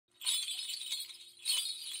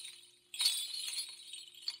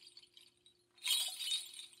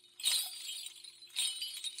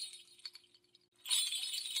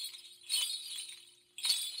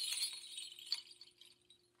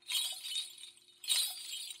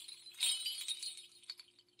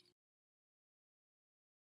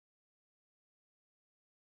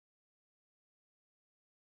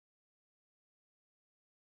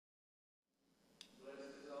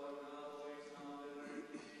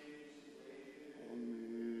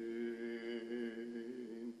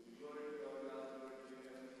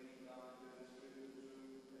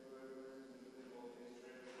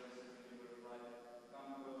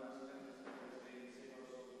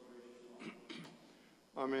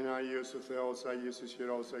Amen. Aius Theos, Aius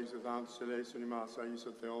Hieros, Aius Athantus Eleison Imas, Aius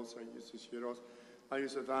Theos, Aius Hieros,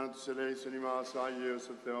 Aius Athantus Eleison Imas, Aius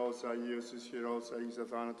Theos, Aius Hieros, Aius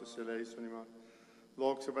Athantus Eleison Imas.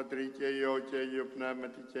 Δόξα Πατρί και Υιό και Υιό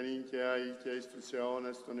Πνεύματι και νυν και αεί και εις τους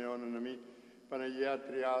αιώνας των αιώνων αμήν. Παναγία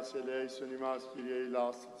Τριάς ελέησον ημάς, Κύριε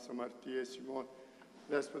ηλάστα τις αμαρτίες ημών.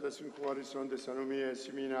 Δέσποτα συγχώρησοντες ανομίες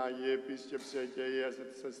ημίν, Άγιε επίσκεψε και ιέσε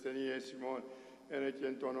τις ασθενείες ημών. Ένε και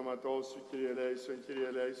εν το όνοματό σου, Κύριε ελέησον, Κύριε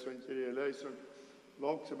ελέησον, Κύριε ελέησον.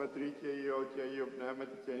 Δόξα Πατρί και Υιό και Υιό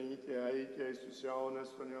Πνεύματι και νυν και αεί και εις τους αιώνας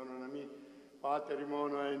των αιώνων αμήν. Πάτερ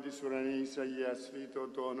ημών εν της ουρανής, αγιασθήτω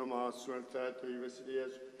το όνομά σου, ελθέτω η βασιλεία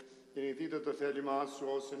σου. Γεννηθήτω το θέλημά σου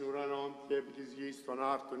ως εν ουρανόν και επί της γης των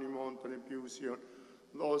άρτων ημών των επιούσιων.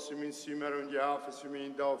 Δώσε μην σήμερον και άφεση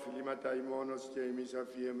μην τα οφειλήματα ημώνος και εμείς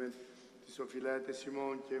αφίεμεν τις οφειλέτες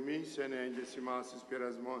ημών και εμείς εν έγκες ημάς εις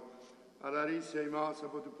πειρασμών. Αλλά ρίσε ημάς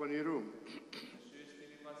από του πονηρού.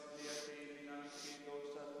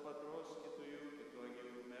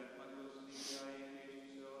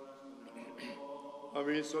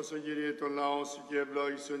 Αμήν σώσον Κύριε τον λαό σου και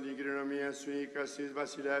ευλόγησον την κληρονομία σου οίκασης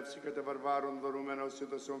βασιλεύσει κατά βαρβάρων δωρούμενος και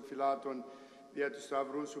τόσων φυλάτων δια του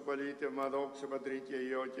σταυρού σου πολίτευμα δόξα Πατρί και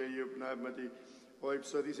Υιό και Υιό Πνεύματι ο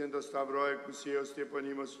υψωθείς εν το σταυρό εκουσίως και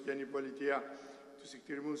επωνύμως σου και η πολιτεία τους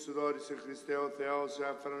εκτιρμούς σου δόρισε Χριστέ ο Θεός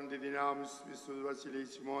έφερον τη δυνάμει σου Χριστούς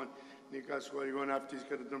βασιλείς ημών νίκας χορηγών αυτής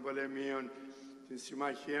κατά των πολεμίων την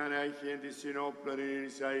συμμαχίαν έχει εν τη συνόπλων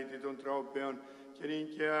ειρήνης αήτη των τρόπαιων και νυν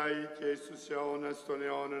και αεί και εις τους αιώνας των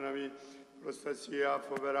αιώνων αμήν. Προστασία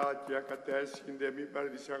φοβερά και ακατέσχυνται μη παρ'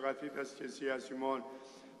 της αγαθήτας σχεσίας ημών.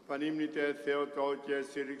 Πανύμνητε Θεοτό και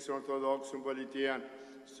στήριξον Ορθοδόξων πολιτείαν.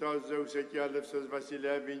 Σως Ζεούσε και άλευσος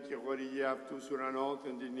βασιλεύειν και χορηγεί αυτούς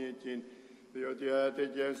ουρανόθεν την νίκην. Διότι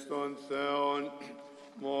έτεκε στον Θεόν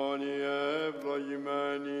μόνοι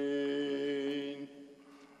ευλογημένοι.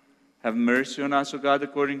 Have mercy on us, O God,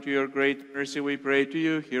 according to your great mercy, we pray to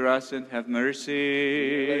you. Hear us and have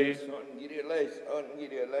mercy.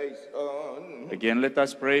 Again, let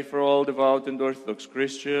us pray for all devout and Orthodox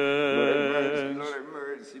Christians. Lord have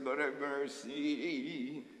mercy, Lord have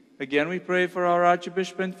mercy. Again, we pray for our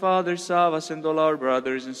Archbishop and Father Savas and all our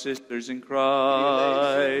brothers and sisters in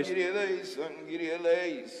Christ.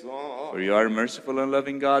 For you are merciful and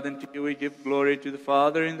loving God, and to you we give glory to the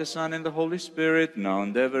Father, and the Son, and the Holy Spirit, now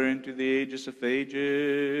and ever, into the ages of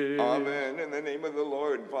ages. Amen. In the name of the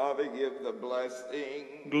Lord, Father, give the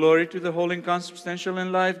blessing. Glory to the Holy and Consubstantial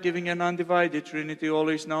and life-giving and undivided Trinity,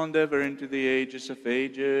 always now and ever, into the ages of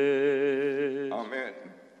ages. Amen.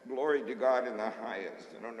 Glory to God in the highest,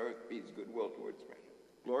 and on earth peace, goodwill towards men.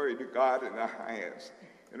 Glory to God in the highest,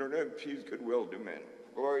 and on earth peace, goodwill to men.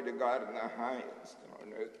 Glory to God in the highest, and on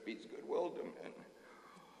earth peace, goodwill to men.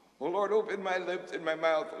 O Lord, open my lips, and my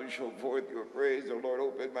mouth will show forth your praise. O Lord,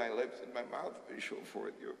 open my lips, and my mouth will show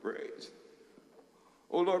forth your praise.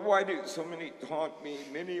 O Lord, why do so many taunt me?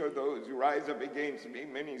 Many are those who rise up against me.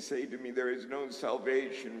 Many say to me, there is no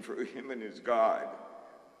salvation for him and his God.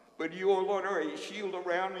 But you, O Lord, are a shield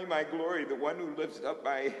around me, my glory, the one who lifts up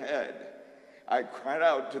my head. I cried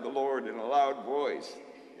out to the Lord in a loud voice,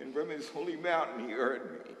 and from his holy mountain he heard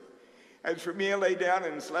me. As for me, I lay down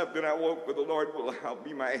and slept, and I woke, for the Lord will help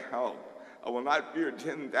me, my help. I will not fear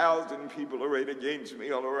 10,000 people arrayed against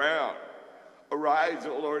me all around. Arise,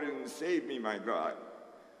 O Lord, and save me, my God.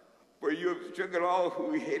 For you have stricken all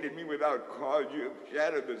who hated me without cause. You have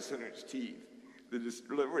shattered the sinner's teeth. The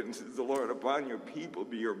deliverance is the Lord upon your people,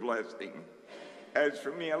 be your blessing. As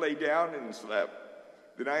for me, I lay down and slept.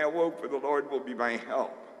 Then I awoke, for the Lord will be my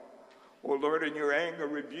help. O Lord, in your anger,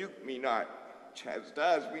 rebuke me not.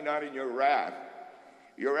 Chastise me not in your wrath.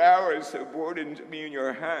 Your hours have poured into me, and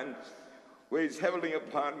your hand weighs heavily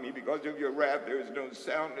upon me. Because of your wrath, there is no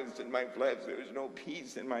soundness in my flesh. There is no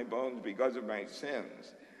peace in my bones because of my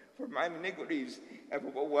sins. For my iniquities have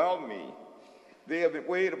overwhelmed me. They have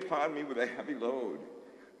weighed upon me with a heavy load.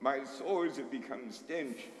 My sores have become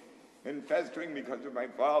stench and festering because of my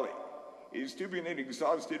folly. A stupid and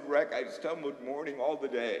exhausted wreck, I stumbled mourning all the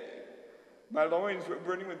day. My loins were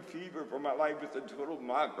burning with fever, for my life is a total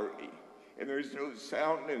mockery, and there is no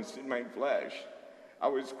soundness in my flesh. I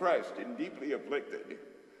was crushed and deeply afflicted.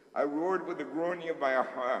 I roared with the groaning of my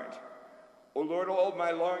heart. O Lord, all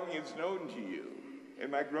my longing is known to you,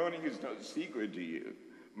 and my groaning is no secret to you.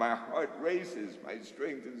 My heart races, my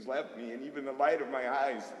strength has left me, and even the light of my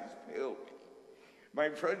eyes is paled. My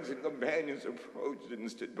friends and companions approached and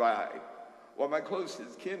stood by, while my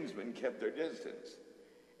closest kinsmen kept their distance.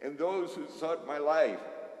 And those who sought my life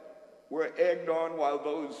were egged on, while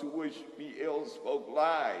those who wished me ill spoke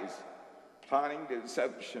lies, plotting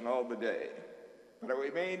deception all the day. But I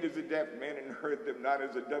remained as a deaf man and heard them not,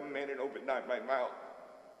 as a dumb man and opened not my mouth,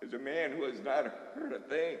 as a man who has not heard a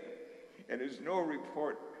thing, and has no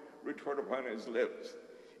retort upon his lips.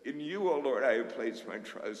 In you, O Lord, I have placed my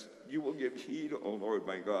trust. You will give heed, O Lord,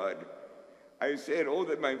 my God. I said, oh,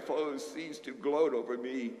 that my foes cease to gloat over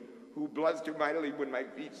me, who bluster mightily when my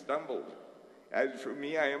feet stumbled. As for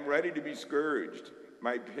me, I am ready to be scourged.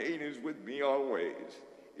 My pain is with me always.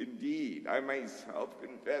 Indeed, I myself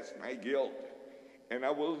confess my guilt, and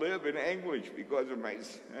I will live in anguish because of my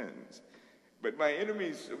sins. But my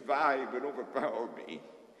enemies survive and overpower me.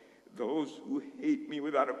 Those who hate me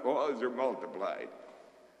without a cause are multiplied.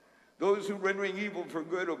 Those who rendering evil for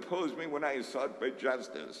good oppose me when I sought for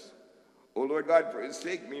justice. O Lord God,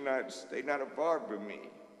 forsake me not, stay not afar from me.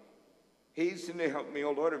 Hasten to help me,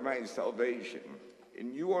 O Lord of my salvation.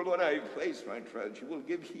 In you, O Lord, I have placed my trust. You will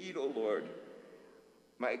give heed, O Lord.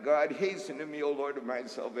 My God, hasten to me, O Lord of my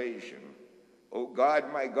salvation. O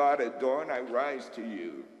God, my God, at dawn I rise to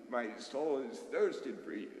you. My soul is thirsted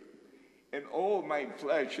for you, and all my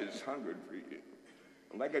flesh is hungered for you.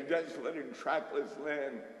 Like a desolate and trackless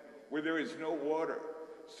land where there is no water,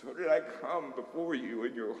 so did I come before you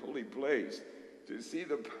in your holy place to see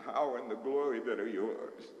the power and the glory that are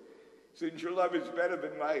yours. Since your love is better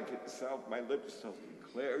than life itself, my lips shall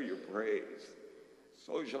declare your praise.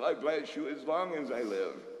 So shall I bless you as long as I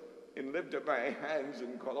live, and lift up my hands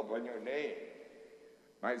and call upon your name.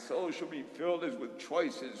 My soul shall be filled as with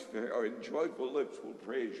choicest fare, and joyful lips will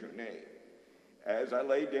praise your name. As I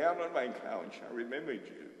lay down on my couch, I remembered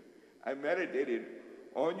you. I meditated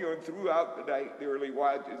on you throughout the night, the early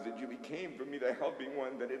watches, that you became for me the helping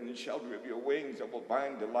one, that in the shelter of your wings I will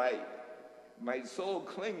find delight. My soul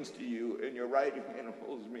clings to you, and your right hand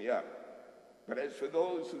holds me up. But as for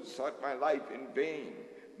those who sought my life in vain,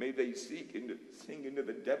 may they sink into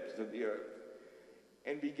the depths of the earth,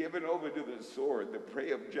 and be given over to the sword. The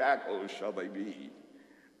prey of jackals shall they be.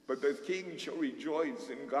 But the king shall rejoice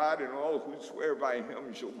in God, and all who swear by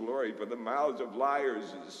him shall glory, for the mouths of liars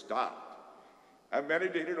is stopped. I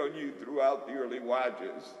meditated on you throughout the early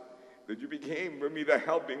watches, that you became for me the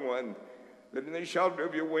helping one, that in the shelter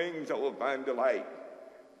of your wings I will find delight.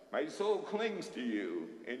 My soul clings to you,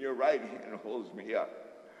 and your right hand holds me up.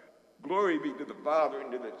 Glory be to the Father,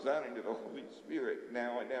 and to the Son, and to the Holy Spirit,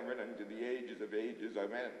 now and ever, and unto the ages of ages.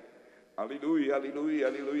 Amen. Alleluia, alleluia,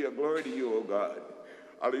 alleluia. Glory to you, O God.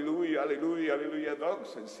 Alleluia, alleluia, alleluia.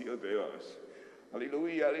 Doxa sia Deus.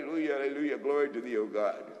 Alleluia, alleluia, alleluia. Glory to thee, O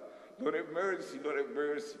God. Lord have mercy, Lord have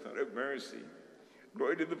mercy, Lord have mercy.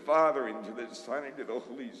 Glory to the Father, and to the Son, and to the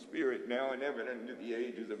Holy Spirit, now and ever, and unto the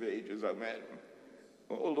ages of ages. Amen.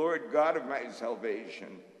 O Lord God of my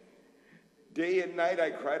salvation, day and night I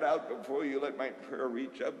cried out before you. Let my prayer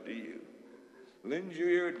reach up to you. Lend your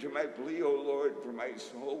ear to my plea, O Lord, for my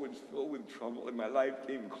soul was filled with trouble, and my life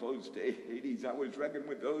came close to Hades. I was reckoned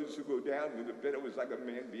with those who go down to the pit. I was like a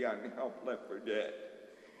man beyond help, left for dead.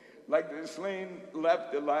 Like the slain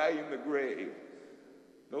left to lie in the grave.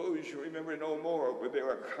 Those you remember no more, but they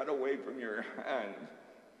were cut away from your hand.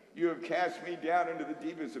 You have cast me down into the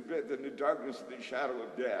deepest abyss, in the darkness of the shadow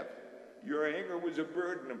of death. Your anger was a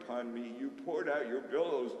burden upon me. You poured out your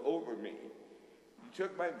billows over me. You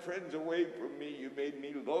took my friends away from me. You made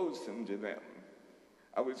me loathsome to them.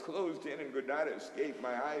 I was closed in and could not escape.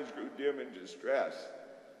 My eyes grew dim in distress.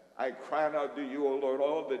 I cried out to you, O Lord,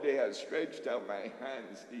 all the day. I stretched out my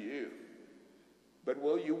hands to you. But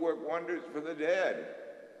will you work wonders for the dead?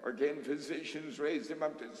 Or can physicians raise them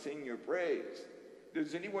up to sing your praise?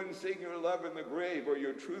 Does anyone sing your love in the grave, or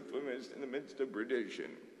your truthfulness in the midst of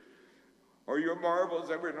perdition? Or your marvels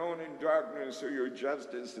ever known in darkness, or your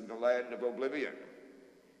justice in the land of oblivion?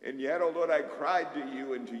 And yet, O Lord, I cried to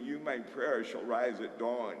you, and to you my prayer shall rise at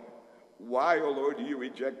dawn. Why, O Lord, do you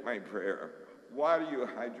reject my prayer? Why do you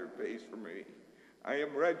hide your face from me? I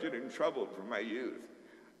am wretched and troubled from my youth.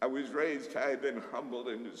 I was raised high, then humbled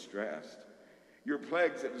and distressed. Your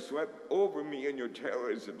plagues have swept over me, and your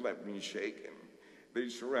terrors have left me shaken. They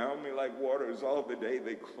surround me like waters all the day.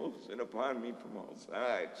 They close in upon me from all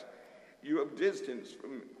sides. You have distanced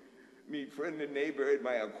from me friend and neighbor, and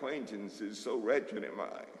my acquaintances, so wretched am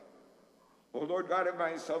I. O Lord God of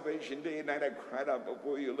my salvation, day and night I cried out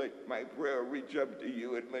before you. Let my prayer reach up to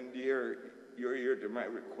you, and lend your ear to my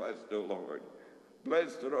request, O Lord.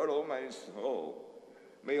 Bless the Lord, O my soul.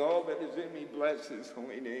 May all that is in me bless his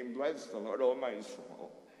holy name. Bless the Lord, O my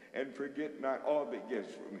soul, and forget not all the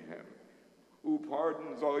gifts from him, who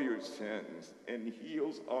pardons all your sins and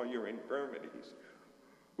heals all your infirmities,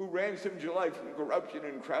 who ransomed your life from corruption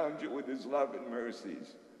and crowns you with his love and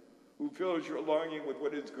mercies, who fills your longing with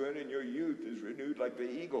what is good, and your youth is renewed like the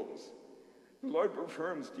eagles. The Lord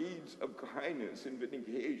performs deeds of kindness and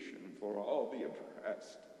vindication for all the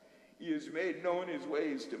oppressed. He has made known his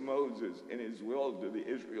ways to Moses and his will to the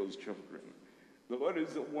Israel's children. The Lord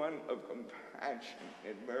is the one of compassion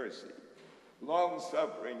and mercy,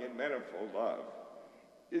 long-suffering and manifold love.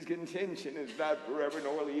 His contention is not forever,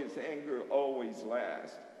 nor will his anger always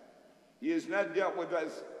last. He has not dealt with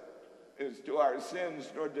us as to our sins,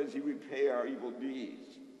 nor does he repay our evil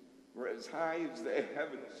deeds. For as high as the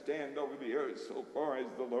heavens stand over the earth, so far as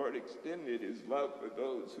the Lord extended his love for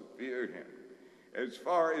those who fear him. As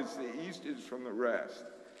far as the east is from the west,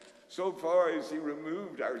 so far as he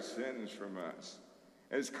removed our sins from us.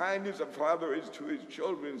 As kind as a father is to his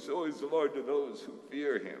children, so is the Lord to those who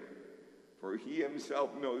fear him. For he himself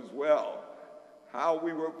knows well how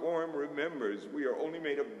we were formed, remembers we are only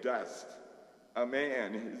made of dust. A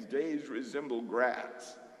man, his days resemble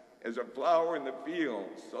grass. As a flower in the field,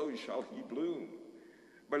 so shall he bloom.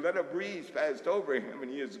 But let a breeze pass over him,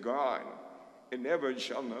 and he is gone, and never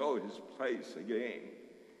shall know his place again.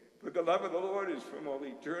 But the love of the Lord is from all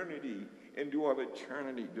eternity, and to all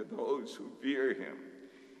eternity to those who fear him.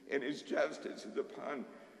 And his justice is upon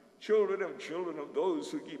children of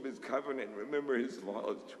those who keep his covenant, remember his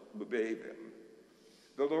laws, to obey them.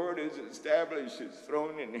 The Lord has established his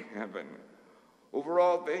throne in heaven. Over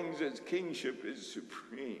all things his kingship is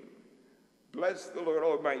supreme. Bless the Lord,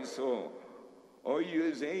 O my soul, all you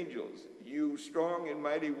his angels, you strong and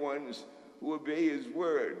mighty ones who obey his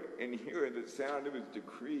word and hear the sound of his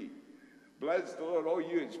decree. Bless the Lord, all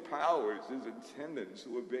you his powers, his attendants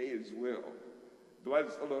who obey his will.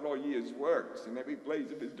 Bless the Lord, all ye his works, in every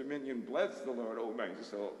place of his dominion. Bless the Lord, O my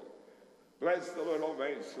soul. Bless the Lord, O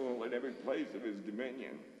my soul, in every place of his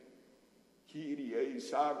dominion. Kyrie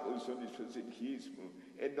Isakos Onisphysichismo,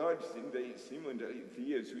 and not in the Simon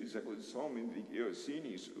Theas, who is a consumming the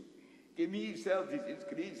Geosinisu. Gemi seltis is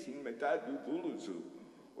Chrisin metadu Vulusu,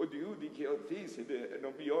 or the Udi Geothis, and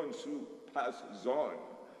Obionsu pass zon.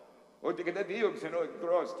 Or the Gadadiox and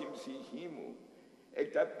Orthros tim Sihimu.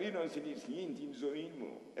 Ectapinos in his hint in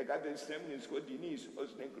Zoimo, Ecadestemnis Codinis,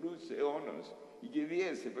 os Necrus Eonos,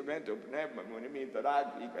 Igivies, Pimento Pneuma,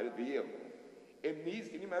 Monumentaragli, Calvium. Emnis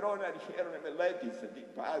Nimerona Heron Meletis, and the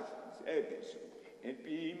Passes, Etis, and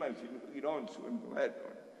Pimas in Ironsu and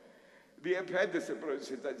Platon. The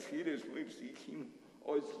Appendices that Sirius lives him,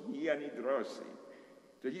 os Hianidrosi.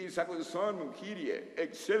 The Hisacoson, Kyrie,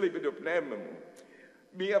 Excelibit of Pneumum.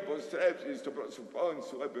 Mia postrepsis to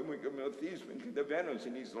prosuponsu epimucamilthismen que devenos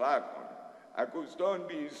in his lacon. Acuston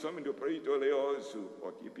be summon to prito leosu,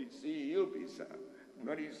 or tipisi ilpisa.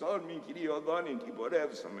 Norison mi kiriodon in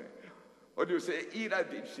tiporevsame. Or to say ira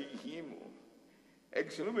dipsihimu.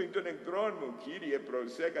 Exluming to nectronmu kirie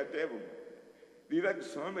proseca devum. Didac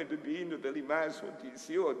summon to be into the limaso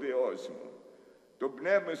tisio deosmo. To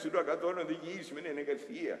pneuma sudacatono de gismen in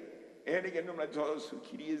agathia. Enigen numatosu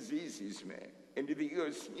kiriesisme. And the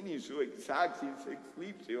Iosinis who exactis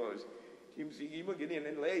exlipsios, Tim Sigimo getting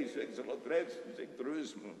in lays, exalotres,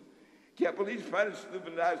 extrusmo. Capolis paris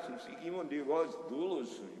luminasum Sigimo de vos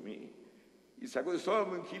dulos me.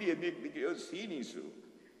 Isacosum Kiria Nick the Iosinisu.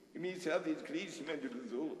 Himself is Christman to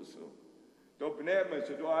the Zuluso. Topnemas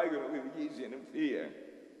to Igon with Gizian and fear.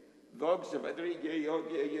 Dogs of Adriga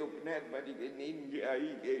Yogia Yopnet, but he can name the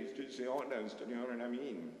Aiges to Seonas to the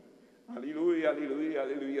Ornamin. Alleluia, alleluia,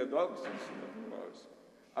 alleluia, doxas, Senhor Deus.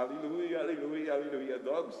 Alleluia, alleluia, alleluia,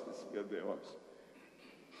 doxas, Senhor Deus.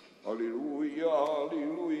 Alleluia,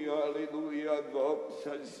 alleluia, alleluia,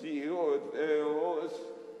 doxas, Senhor Deus.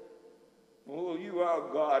 Oh, you are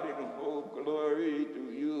God, and all glory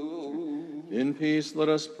to you. In peace, let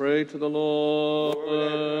us pray to the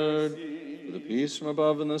Lord. For the peace from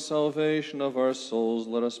above and the salvation of our souls,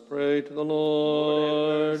 let us pray to the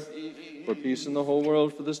Lord. For peace in the whole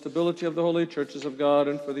world, for the stability of the holy churches of God,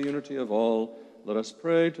 and for the unity of all, let us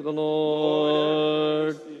pray to the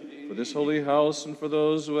Lord. For this holy house, and for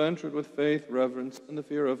those who entered with faith, reverence, and the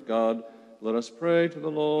fear of God, let us pray to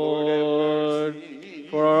the Lord.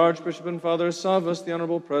 For our Archbishop and Father Savas, the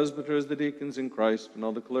honorable presbyters, the deacons in Christ, and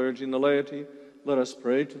all the clergy and the laity, let us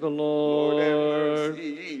pray to the Lord.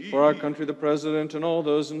 For our country, the President, and all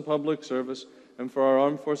those in public service, and for our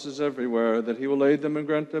armed forces everywhere, that he will aid them and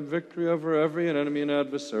grant them victory over every enemy and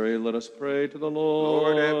adversary, let us pray to the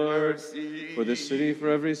Lord. Lord have mercy. For this city, for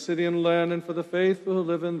every city and land, and for the faithful who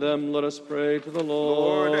live in them, let us pray to the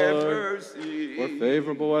Lord. Lord have mercy. For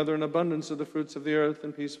favorable weather and abundance of the fruits of the earth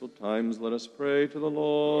and peaceful times, let us pray to the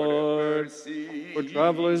Lord. Lord have mercy. For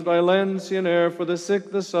travelers by land, sea, and air, for the sick,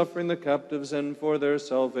 the suffering, the captives, and for their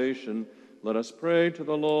salvation, let us pray to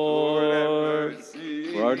the Lord, have Lord.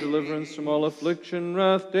 mercy. For our deliverance from all affliction,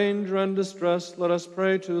 wrath, danger, and distress, let us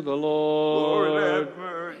pray to the Lord, Lord. have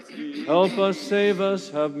mercy. Help us, save us,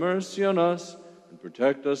 have mercy on us, and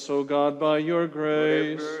protect us, O God, by your Lord, have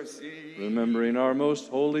grace. mercy. Remembering our most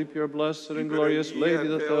holy, pure, blessed, and glorious Lady,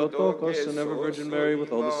 the Theotokos, and ever Virgin Mary,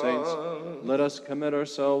 with all the saints, let us commit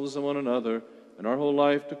ourselves and one another and our whole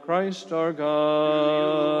life to Christ our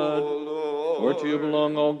God. For to you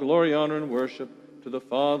belong all glory, honor, and worship, to the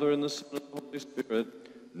Father, and the Son, and the Holy Spirit,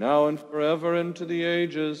 now and forever, and to the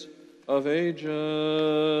ages of ages.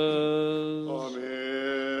 Amen.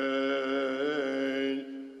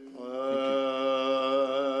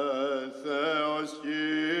 Theos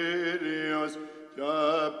Kyrios και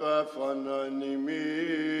επεφανανημή,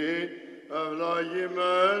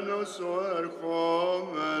 ευλογημένος ο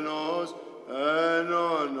ερχόμενος εν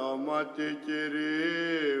ονόματι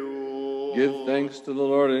Κυρίου. Give thanks to the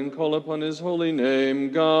Lord and call upon his holy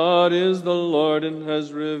name. God is the Lord and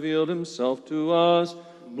has revealed himself to us.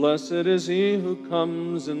 Blessed is he who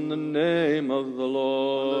comes in the name of the Τα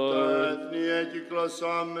Lord. έθνη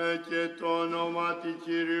εκυκλωσάμε και το ονόματι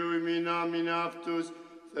Κυρίου ημινάμιν αυτούς,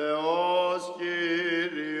 Θεός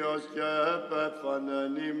Κύριος και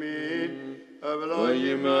επεφανανημή,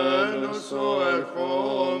 ευλογημένος ο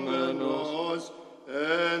ερχόμενος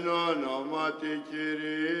εν ονόματι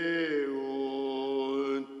Κυρίου.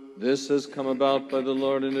 This has come about by the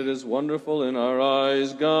Lord, and it is wonderful in our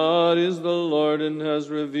eyes. God is the Lord and has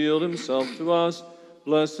revealed himself to us.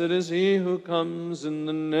 Blessed is he who comes in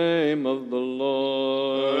the name of the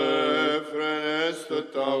Lord. Έφρενεστο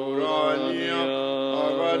τα ουράνια,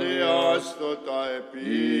 αγαλιάστο τα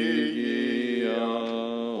επίγεια,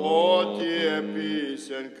 ότι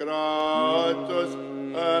επίσεν κράτος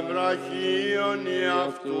εμβραχίων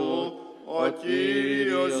αυτού, ο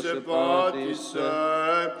Κύριος επάτησε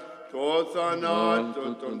το θανάτο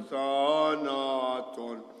των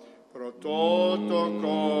θάνατων,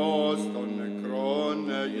 πρωτότοκος των νεκρών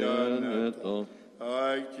εγένετο.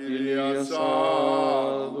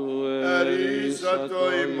 Εκκυριασάδου ερίσατο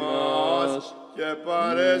ημάς και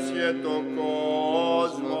παρέσχε το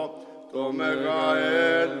κόσμο το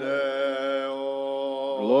μεγαέλεος.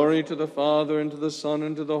 Glory to the Father, and to the Son,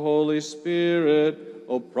 and to the Holy Spirit,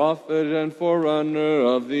 O prophet and forerunner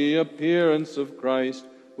of the appearance of Christ.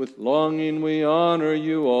 With longing we honor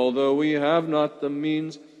you, although we have not the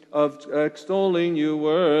means of extolling you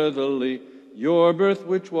worthily. Your birth,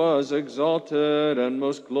 which was exalted and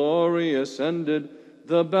most glorious, ended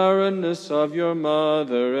the barrenness of your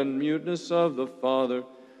mother and muteness of the Father.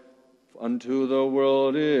 Unto the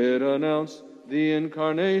world it announced the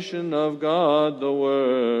incarnation of God the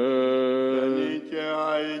Word. Γεννήκαι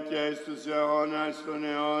και στους αιώνας των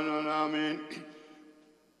αιώνων, αμήν.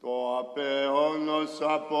 Το απέωνος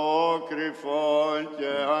απόκρυφον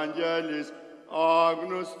και αγγέλης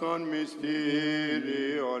άγνωστον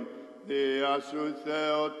μυστήριον, δια σου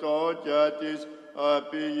Θεοτόκια της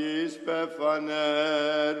απηγής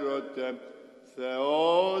πεφανέρωτε,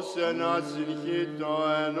 Θεός ένα συγχύτω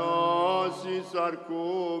ενώσεις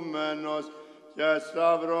αρκούμενος και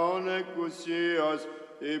σταυρών εκουσίως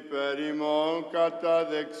υπέρ ημών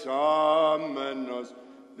καταδεξάμενος,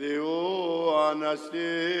 διού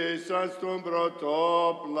αναστήσας των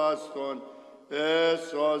πρωτόπλαστων,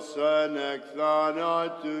 έσωσεν εκ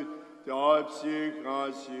θανάτου τα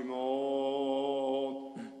ψυχάς ημών.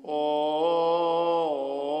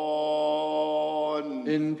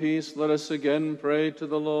 In peace, let us again pray to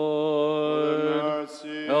the Lord.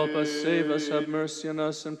 Help us, save us, have mercy on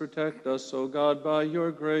us, and protect us, O God, by your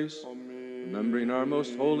grace. Remembering our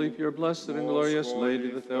most holy, pure, blessed, and glorious Lady,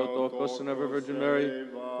 the Theotokos, and ever Virgin Mary,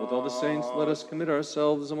 with all the saints, let us commit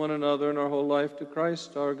ourselves and one another and our whole life to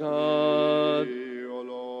Christ our God.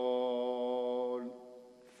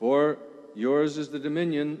 For yours is the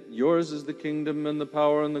dominion, yours is the kingdom, and the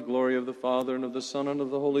power, and the glory of the Father, and of the Son, and of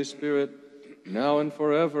the Holy Spirit, now and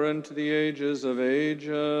forever, and to the ages of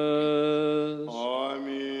ages.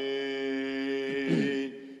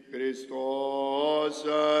 Αμήν. Χριστός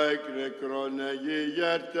εκ νεκρών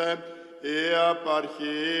εγιγέρτε, η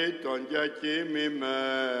απαρχή των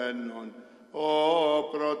διακοιμημένων, ο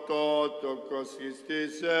πρωτότοκος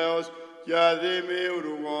Χριστήσεως και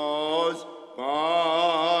δημιουργός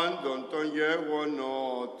πάντων των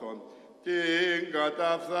γεγονότων, την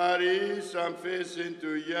καταφθαρήσαν φύσιν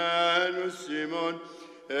του γένους ημών,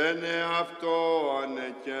 εν εαυτό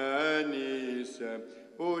ανεκαίνησε,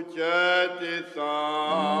 ουκέτι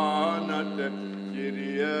θάνατε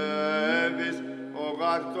κυριεύεις, ο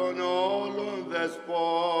γάρ των όλων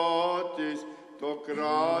δεσπότης, το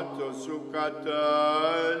κράτος σου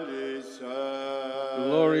κατέλυσε.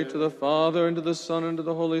 Glory to the Father, and to the Son, and to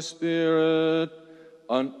the Holy Spirit.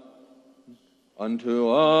 Unto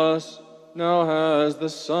us now has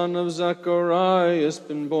the son of Zacharias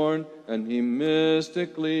been born, and he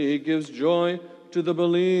mystically gives joy to the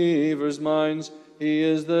believers' minds. He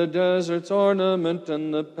is the desert's ornament and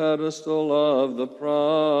the pedestal of the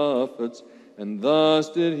prophets. And thus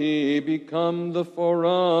did he become the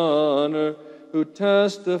forerunner who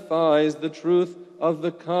testifies the truth of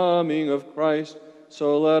the coming of Christ. So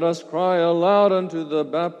let us cry aloud unto the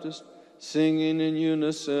Baptist, singing in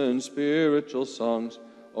unison spiritual songs.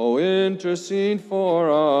 O intercede for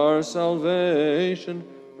our salvation,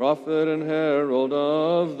 prophet and herald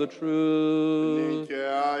of the truth.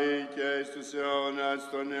 Νικαιάοι και στους αιώνας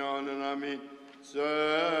των αιώνων αμήν. Σε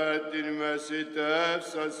την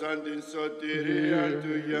μεσητεύσασαν την σωτηρία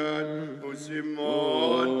του γένους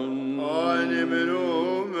ημών,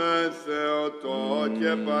 ανημερούμε Θεοτό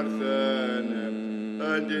και Παρθένε,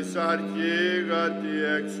 εν της αρχήγατη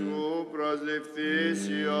εξού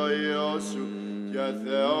προσληφθήσει ο Υιός σου, και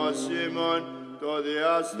Θεός ημών το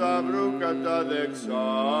διασταυρού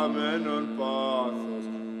καταδεξάμενον πάθος,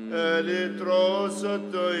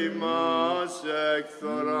 ελυτρώσατο ημάς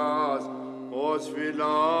εκθοράς, ως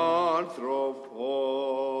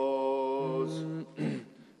φιλάνθρωπος.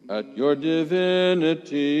 At your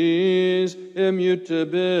divinity's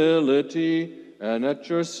immutability, and at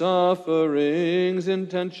your sufferings'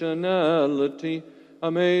 intentionality,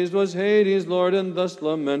 amazed was Hades, Lord, and thus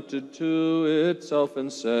lamented to itself,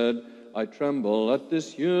 and said, I tremble at this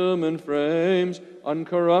human frame's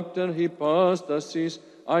uncorrupted hypostasis.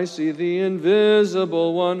 I see the invisible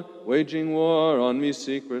one waging war on me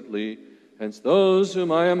secretly. Hence those whom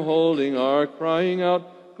I am holding are crying out,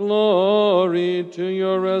 Glory to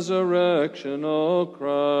your resurrection, O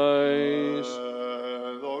Christ.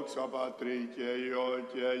 Δόξα Πατρί και Υιό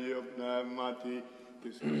και Υιό Πνεύματι,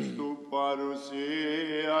 της Χριστού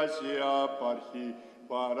παρουσίας η απαρχή,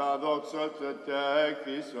 παραδόξωτε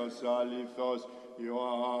τέκτης ως αληθώς,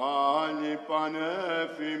 Ιωάννη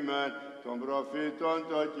πανέφημεν των προφήτων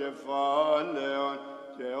των κεφάλαιων,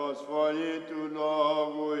 και ως φωνή του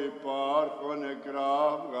λόγου υπάρχον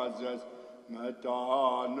εκράβγαζες,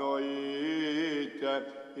 μετανοείτε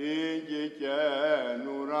ήγη και εν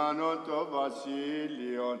ουρανόν το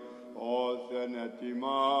βασίλειον, όθεν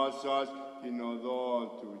ετοιμάσας την οδόν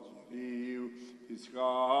του Κυρίου, της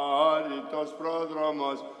χάριτος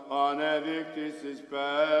πρόδρομος ανεδείκτης εις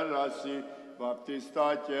πέραση, βαπτιστά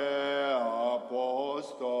και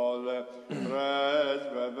Απόστολε,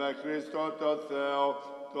 πρέσβευε Χριστό το Θεό,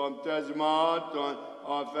 των πτεσμάτων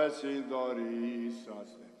αφέσιν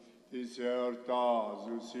δωρήσαστε, της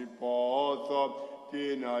εορτάζους υπόθω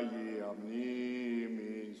την Αγία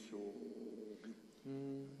μνήμη σου.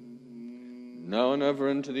 Now and ever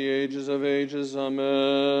into the ages of ages,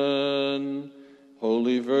 Amen.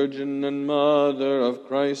 Holy Virgin and Mother of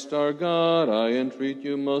Christ our God, I entreat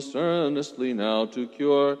you most earnestly now to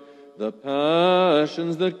cure the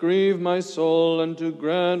passions that grieve my soul, and to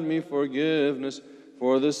grant me forgiveness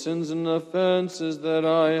for the sins and offenses that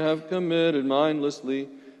I have committed mindlessly,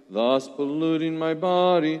 thus polluting my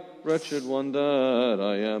body, wretched one that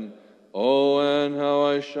I am. Oh, and how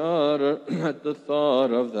I shudder at the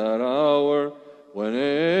thought of that hour, when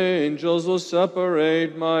angels will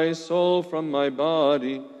separate my soul from my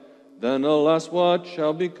body. Then, alas, what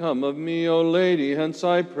shall become of me, O Lady? Hence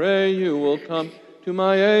I pray you will come to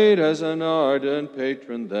my aid as an ardent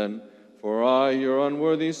patron then, for I, your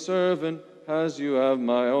unworthy servant, as you have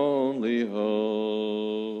my only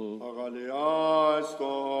hope.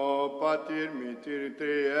 Αγαλιάστο Πατήρ μητήρ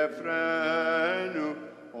τριεφραίνου,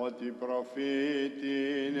 ότι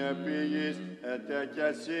προφήτην επίγης ετέ και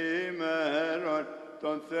σήμερον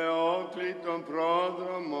των Θεόκλητων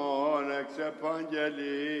πρόδρομων εξ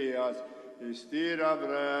επαγγελίας, εις τύρα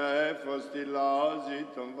βρέφος τυλάζει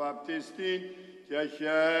τον βαπτιστήν, και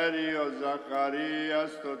χέρι ο Ζαχαρίας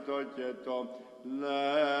το τοκετό,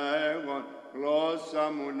 λέγον γλώσσα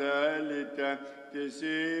μου λέλειτε, της η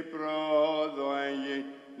πρόοδο εν γη,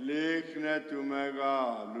 λίχνε του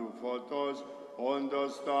μεγάλου φωτός,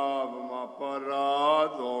 όντως θαύμα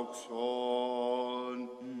παράδοξον.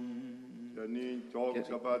 Και νυν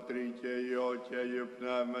δόξα Πατρί και Υιό και Υιό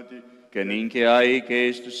Πνεύματι, και νυν και αεί και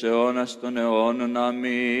εις τους αιώνας των αιώνων.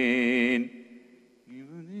 Αμήν.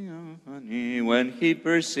 When he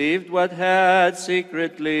perceived what had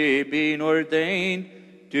secretly been ordained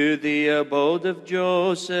to the abode of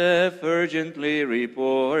Joseph, urgently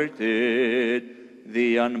reported the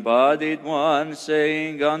unbodied one,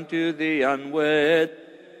 saying unto the unwed,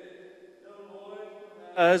 the Lord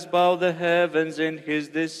has bowed the heavens in his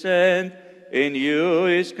descent, in you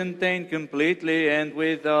is contained completely and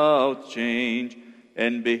without change.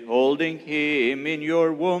 And beholding him in your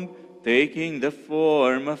womb, taking the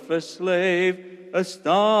form of a slave,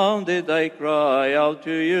 astounded I cry out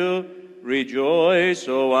to you, rejoice,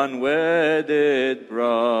 O unwedded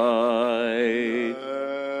bride.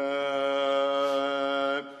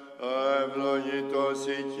 Ευλογητός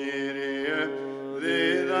η Κύριε,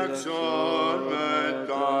 δίδαξον με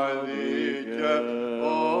τα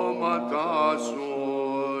δικαιώματα σου,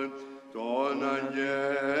 των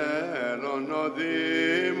αγγέλων ο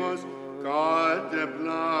Δήμος,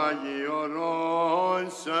 κατεπλάγει ορών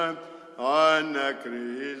σε,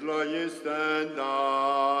 ανεκρής λογιστέντα,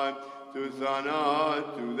 του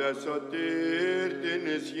θανάτου δε σωτήρ την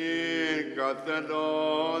ισχύν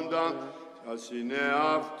καθελώντα, ας είναι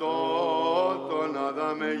αυτό τον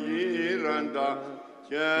Αδάμε γύραντα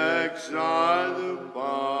και εξάλλου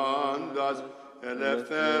πάντας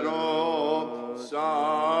ελευθερώσαντα.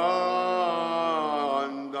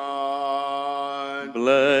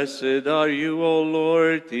 Blessed are you, O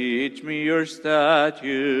Lord, teach me your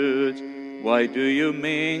statutes. Why do you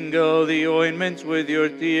mingle the ointments with your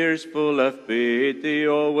tears, full of pity,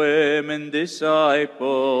 O women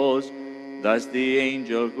disciples? Thus the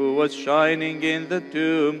angel who was shining in the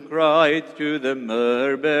tomb cried to the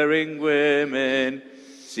myrrh-bearing women,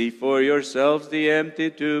 see for yourselves the empty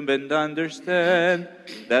tomb and understand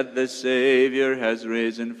that the Savior has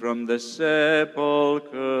risen from the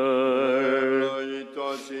sepulchre.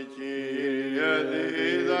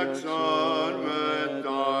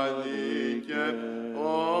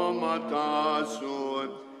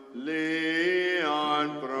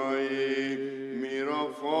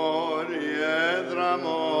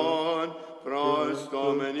 Προς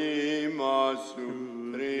το μνήμα σου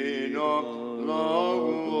θρήνω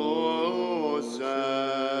λόγουσε,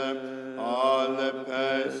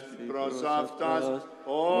 αλεπές προς αυτάς ο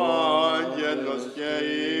άγγελος και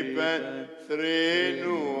είπε,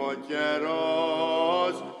 θρήνου ο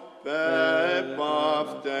καιρός,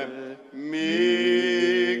 πέπαυτε, μη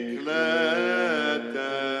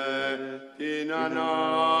κλαίτε, την Ανάσταση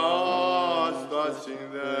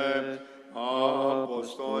δε,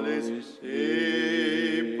 Αποστόλης είπατε.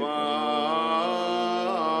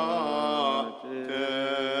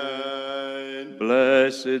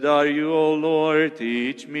 Blessed are you, O Lord,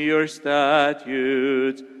 teach me your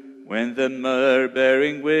statutes. When the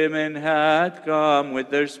myrrh-bearing women had come with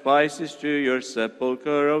their spices to your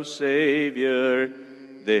sepulchre, O Savior,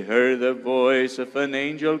 they heard the voice of an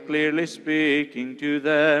angel clearly speaking to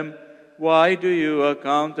them, why do you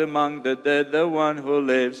account among the dead the one who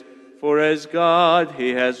lives? For as God he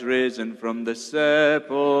has risen from the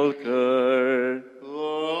sepulchre.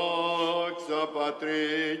 Δόξα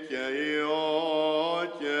Πατρί και Υιό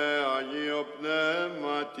και Αγίο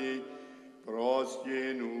Πνεύματι,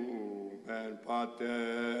 προσκυνούμεν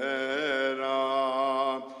Πατέρα,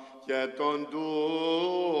 και τον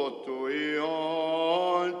τούτου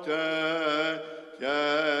Υιόντε και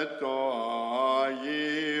το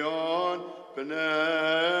Αγίον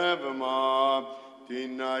Πνεύμα,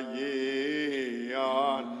 την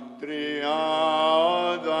Αγίαν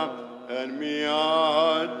Τριάδα, εν μια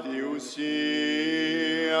τη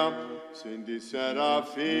ουσία, συν τη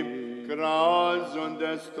Σεραφείμ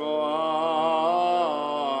κράζοντες το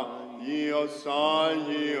Άγιος,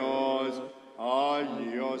 Άγιος,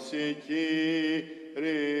 Άγιος η Κύριε.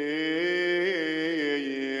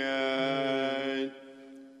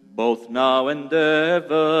 Both now and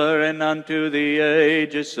ever, and unto the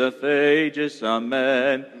ages of ages.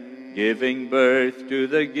 Amen. Giving birth to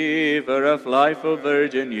the giver of life, O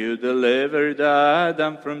Virgin, you delivered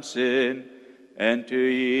Adam from sin, and to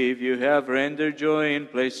Eve you have rendered joy in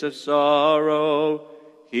place of sorrow.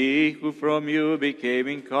 He who from you became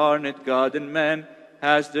incarnate God and man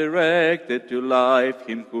has directed to life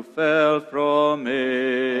him who fell from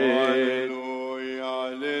it. Alleluia,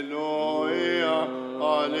 alleluia,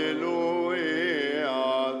 alleluia,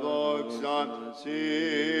 δόξα σοι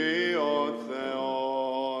ο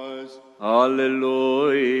Θεός.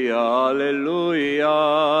 Hallelujah, hallelujah,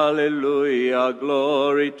 hallelujah,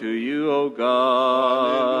 glory to you, O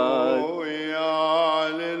God. Alleluia,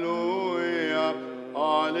 alleluia,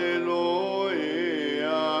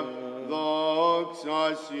 alleluia, δόξα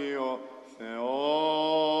σοι ο Θεός.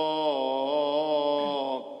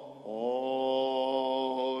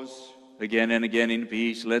 Again and again in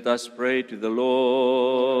peace, let us pray to the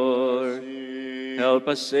Lord. Help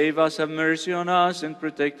us, save us, have mercy on us, and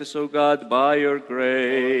protect us, O God, by your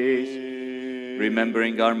grace.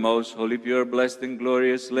 Remembering our most holy, pure, blessed, and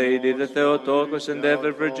glorious Lady, the Theotokos and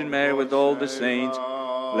ever Virgin Mary, with all the saints,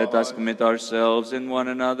 Let us commit ourselves and one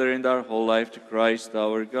another and our whole life to Christ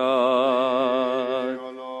our God.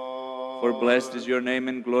 For blessed is your name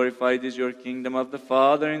and glorified is your kingdom, of the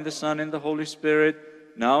Father and the Son and the Holy Spirit,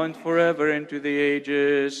 now and forever and to the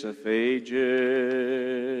ages of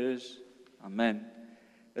ages. Amen.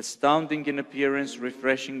 Astounding in appearance,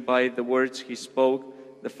 refreshing by the words he spoke,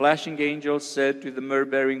 the flashing angel said to the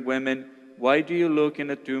myrrh-bearing women, "Why do you look in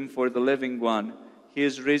a tomb for the living one? He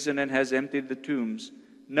is risen and has emptied the tombs.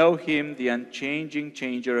 Know him, the unchanging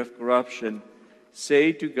changer of corruption. Say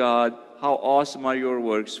to God, how awesome are your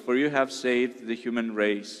works, for you have saved the human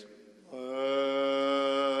race."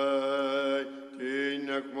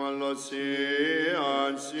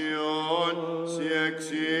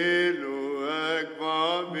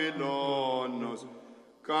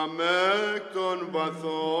 Καμέκ των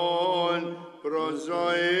βαθών προς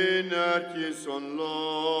ζωήν έρχισον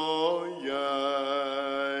λόγιαν.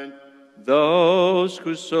 Those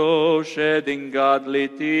who sow shedding godly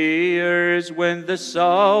tears when the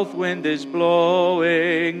south wind is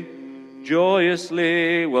blowing, joyously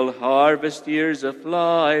will harvest years of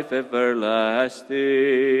life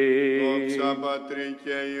everlasting. Δόξα Πατρί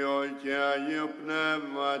και Υιό και Αγίου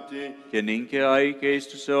Πνεύματι, Και νυν και αεί και εις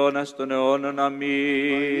τους αιώνας των αιώνων.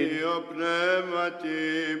 Αμήν. Αγίο Πνεύματι,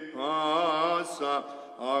 πάσα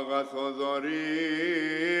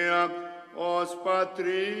αγαθοδωρία, ως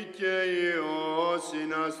Πατρί και Υιό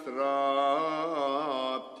συναστράπτη,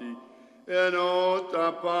 ενώ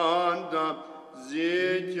τα πάντα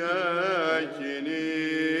ζει και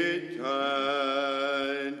κινείται.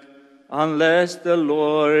 Unless the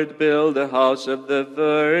Lord build the house of the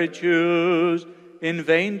virtues, in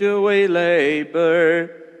vain do we labor.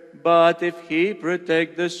 But if he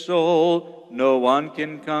protect the soul, no one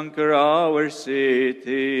can conquer our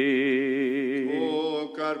city. Ο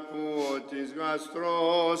καρπού της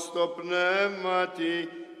γαστρός το πνεύματι,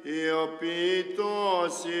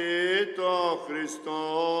 ιοποιητός ή το Χριστό,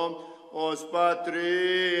 ως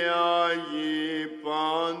Πατρία Αγί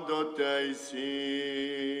πάντοτε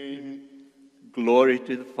εισήν. Glory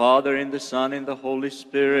to the Father, and the Son, and the Holy Now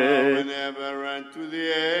Spirit. and ever and to the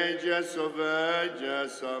ages of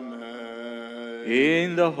ages. Amen. In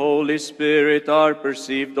the Holy Spirit are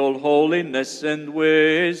perceived all holiness and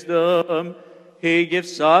wisdom. He gives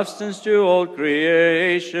substance to all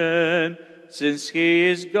creation. Since he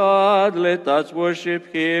is God, let us worship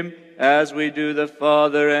him as we do the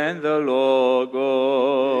Father and the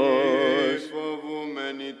Logos.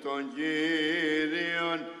 Φοβούμενοι των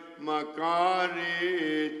Κύριων,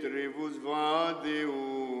 μακάρι τριβούς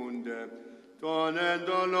βαδιούνται, των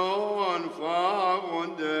εντολών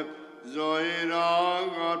φάγονται, ζωηρά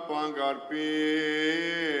καρπάν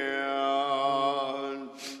καρπίαν.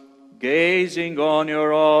 Gazing on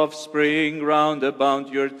your offspring round about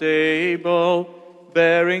your table,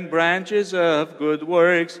 bearing branches of good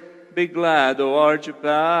works, be glad, O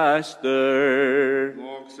Archipastor.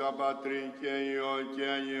 Δόξα Πατρί και Υιό και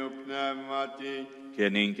Αγίου Πνεύματι, Και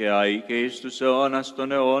νυν και αεί και εις τους αιώνας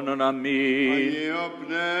των αιώνων. Αμήν. Αγίο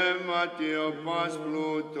Πνεύματι, ο πας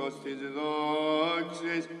πλούτος της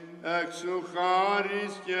δόξης, εξου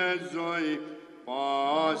χάρις και ζωή,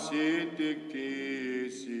 πάση τη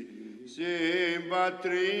κτήση,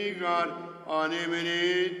 συμπατρίγαρ,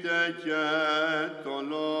 ανυμνείτε και το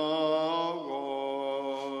λόγον.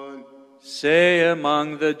 Say among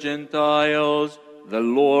the Gentiles, the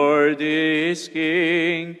Lord is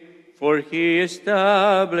King, for he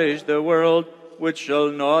established the world which shall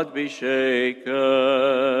not be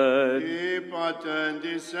shaken. Είπατε εν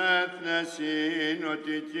της έθνεσιν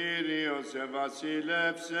ότι Κύριος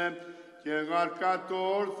ευασιλεύσε και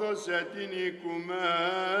γαρκατόρθωσε την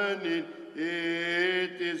οικουμένη ή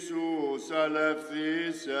της ους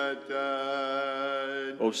αλευθύσετε.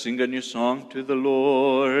 Oh, sing a new song to the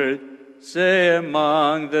Lord. Say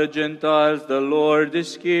among the Gentiles, the Lord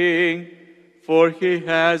is King, for he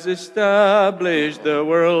has established the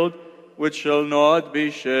world which shall not be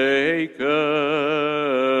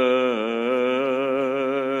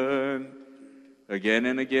shaken. Again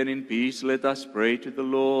and again in peace let us pray to the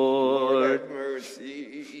Lord, Lord. have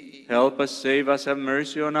mercy. Help us, save us, have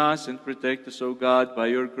mercy on us, and protect us, O God, by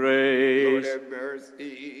your Lord, grace. have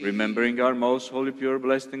mercy. Remembering our most holy, pure,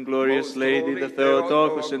 blessed, and glorious Most Lady, holy the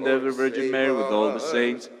Theotokos, and Theotokos, ever Virgin save Mary, with all the us.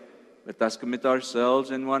 saints, let us commit ourselves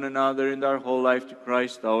and one another and our whole life to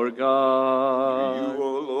Christ our You, God. O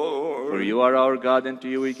Lord. For you are our God, and to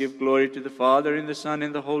you we give glory, to the Father, and the Son,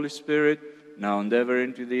 and the Holy Spirit, now and ever,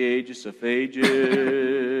 into the ages of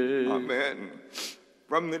ages. Amen.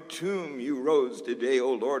 From the tomb you rose today,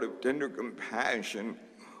 O Lord of tender compassion.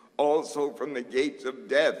 Also from the gates of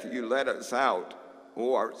death you led us out,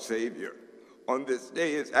 O our Savior. On this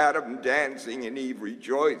day is Adam dancing and Eve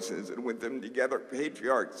rejoices, and with them together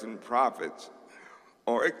patriarchs and prophets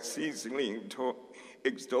are unceasingly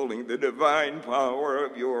extolling the divine power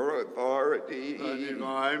of your authority. The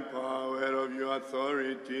divine power of your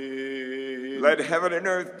authority. Let heaven and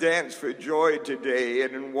earth dance for joy today,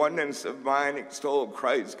 and in oneness of mind extol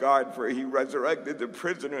Christ God, for he resurrected the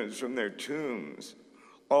prisoners from their tombs.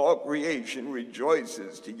 All creation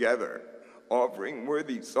rejoices together, offering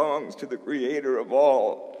worthy songs to the Creator of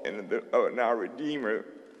all and our Redeemer.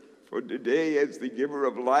 For today, as the giver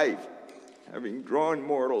of life, having drawn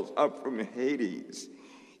mortals up from Hades,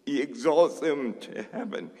 he exalts them to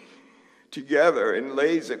heaven together and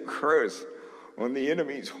lays a curse on the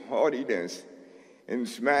enemy's haughtiness and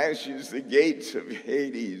smashes the gates of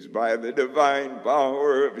Hades by the divine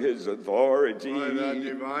power of his authority. By the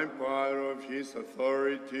divine power of his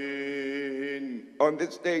authority. On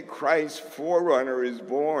this day, Christ's forerunner is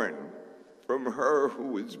born from her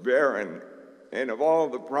who was barren, and of all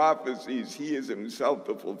the prophecies, he is himself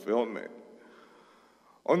the fulfillment.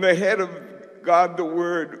 On the head of God the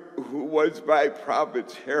Word, who was by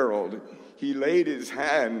prophets herald, he laid his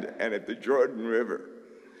hand, and at the Jordan River.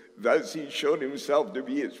 Thus he showed himself to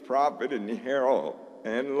be his prophet and herald,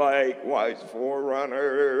 and likewise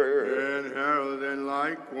forerunner. And herald and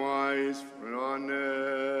likewise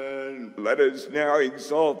forerunner. Let us now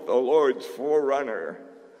exalt the Lord's forerunner,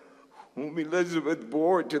 whom Elizabeth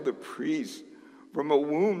bore to the priest from a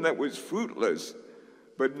womb that was fruitless,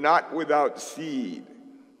 but not without seed.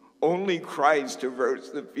 Only Christ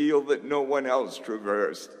traversed the field that no one else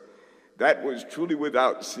traversed. That was truly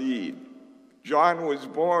without seed. John was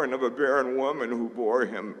born of a barren woman who bore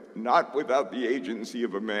him, not without the agency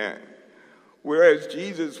of a man. Whereas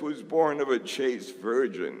Jesus was born of a chaste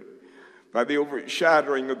virgin, by the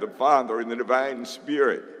overshadowing of the Father and the divine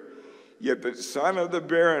Spirit. Yet the son of the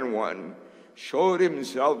barren one showed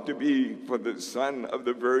himself to be, for the son of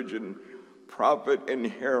the virgin, prophet and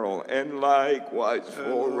herald, and likewise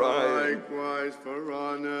forerunner.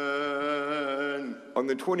 On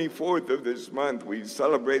the 24th of this month, we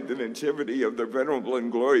celebrate the nativity of the venerable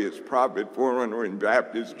and glorious prophet, forerunner, and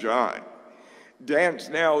Baptist John. Dance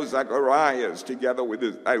now, Zacharias, together with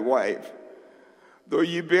thy wife. Though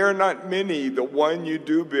ye bear not many, the one you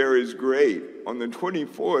do bear is great. On the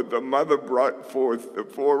 24th, the mother brought forth the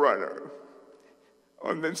forerunner.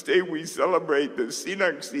 On this day, we celebrate the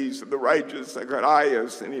synaxes of the righteous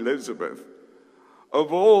Zacharias and Elizabeth.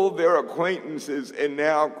 Of old their acquaintances, and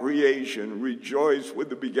now creation, rejoice with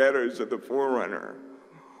the begetters of the forerunner.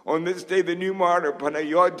 On this day, the new martyr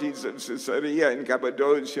Panayotis of Caesarea in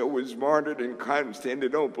Cappadocia was martyred in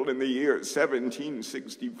Constantinople in the year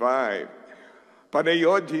 1765.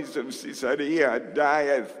 Panayotis of Caesarea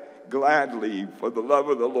dieth gladly for the love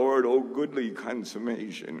of the Lord, O goodly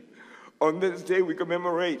consummation. On this day, we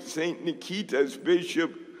commemorate Saint Nikitas,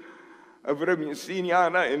 Bishop of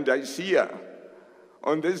Remesiniana and Dacia.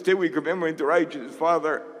 On this day, we commemorate the righteous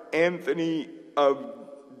Father Anthony of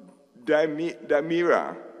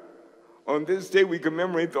Damira. On this day, we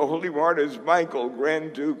commemorate the holy martyrs Michael,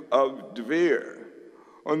 Grand Duke of Dvir.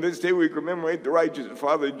 On this day, we commemorate the righteous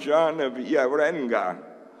Father John of Yarenga.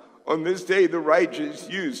 On this day, the righteous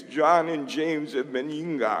youths John and James of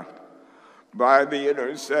Meninga. By the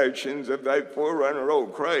intercessions of thy forerunner, O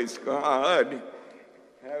Christ God,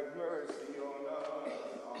 have mercy on us.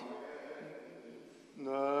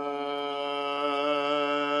 Amen.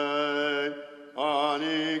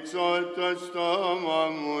 Ανεξόρτως στόμα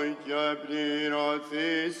μου και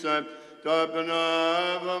πληρωθήσε το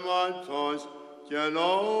πνεύματος και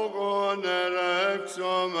λόγον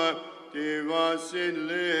ερέξομαι τη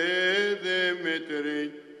βασιλή Δημητρή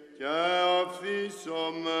και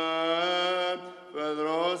οφθήσομαι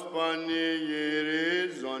Πεδρός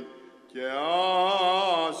πανηγυρίζων και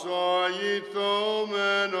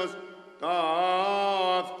ασοηθούμενος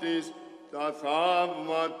ταύτης τα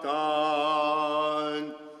θαύματα.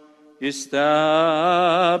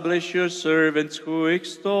 Establish your servants who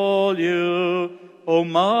extol you, O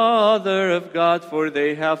Mother of God, for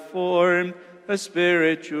they have formed a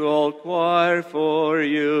spiritual choir for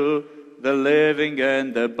you, the living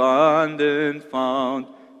and abundant fount,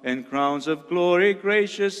 and crowns of glory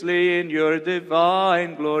graciously in your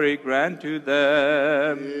divine glory grant to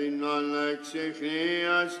them. Την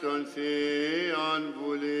αλεξιχνίας των θείαν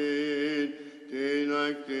βουλήν, την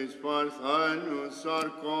εκ της παρθένου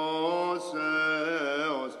σαρκώσεως,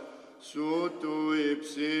 σου του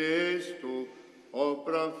υψίστου, ο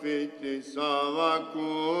προφήτης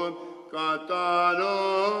Αβακούμ,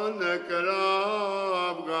 κατάρων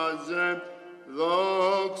εκράβγαζε,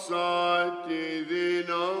 δόξα τη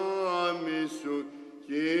δύναμη σου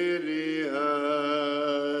Kyrie.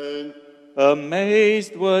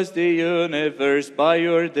 Amazed was the universe by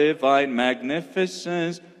your divine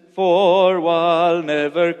magnificence, for while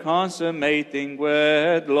never consummating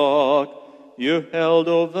wedlock, you held,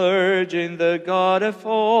 O Virgin, the God of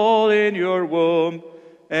all in your womb,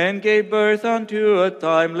 and gave birth unto a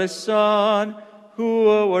timeless Son, who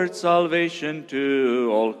awards salvation to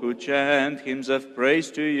all who chant hymns of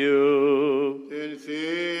praise to you. Til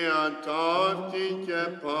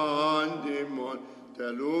Antarctica pandemon,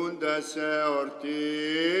 telunde se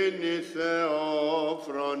ortini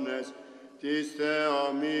theophrones, tis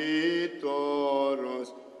theomitoros,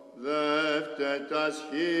 Δεύτετας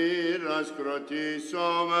χείρας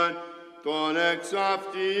κροτήσομεν, τον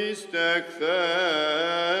εξαυτής τεχθέντα,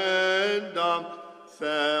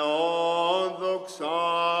 Θεόν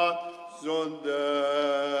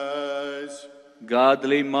δοξάζοντες.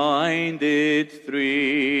 Godly minded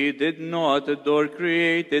three did not adore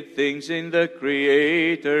created things in the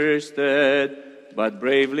Creator's stead, but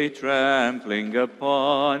bravely trampling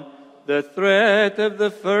upon the threat of the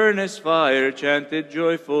furnace fire, chanted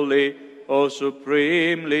joyfully, O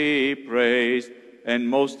supremely praised and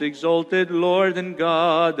most exalted Lord and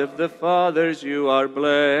God of the fathers, you are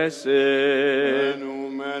blessed.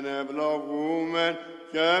 Ενούμεν ευλογούμεν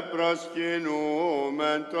και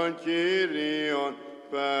προσκυνούμεν τον Κύριον,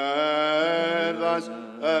 πέρας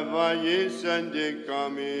ευαγήσεν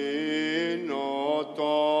δικαμίνο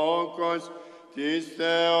τόκος, της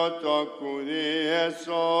Θεοτόκου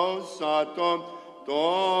διεσώσατον,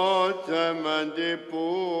 τότε μεν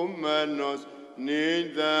τυπούμενος,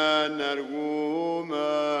 νυν δεν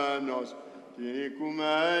εργούμενος, την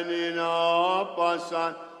οικουμένην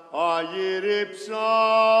άπασαν,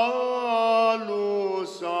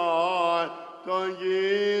 αγυριψάλουσαν τον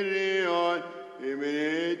Κύριον,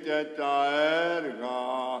 ημνείτε τα έργα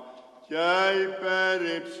και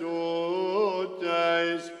υπερυψούτε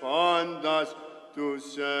εις πάντας τους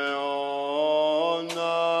αιώνας.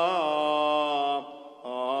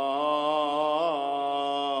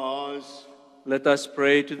 Let us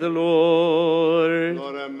pray to the Lord.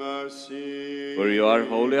 Lord have mercy. For you are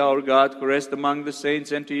holy, our God, who rest among the saints,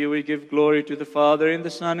 and to you we give glory, to the Father, and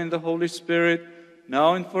the Son, and the Holy Spirit, now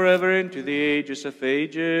and forever, and to the ages of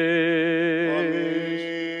ages. Amen.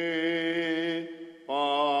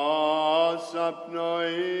 Πάσα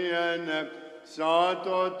πνοή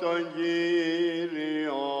ενεψάτω τον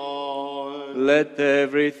Κύριον. Let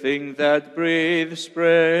everything that breathes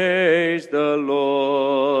praise the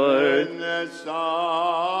Lord. Ενεσάτω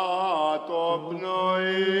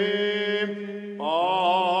πνοή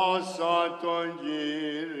πάσα τον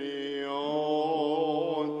Κύριον.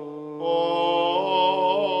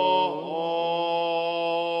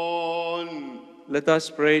 Let us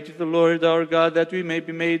pray to the Lord our God, that we may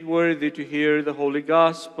be made worthy to hear the Holy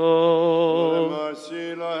Gospel. Lord have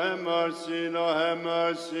mercy, Lord have mercy, Lord have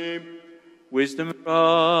mercy. Wisdom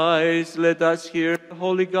arise, let us hear the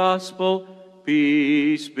Holy Gospel.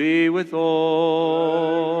 Peace be with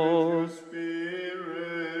all. With your spirit.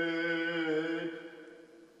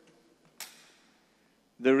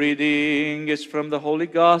 The reading is from the Holy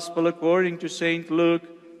Gospel according to St. Luke.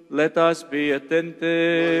 Let us be attentive.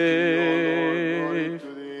 Glory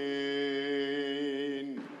to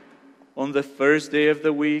thee. On the first day of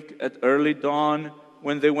the week, at early dawn,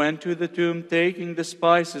 when they went to the tomb, taking the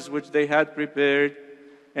spices which they had prepared,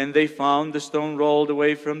 and they found the stone rolled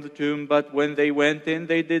away from the tomb, but when they went in,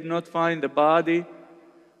 they did not find the body.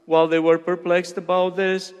 While they were perplexed about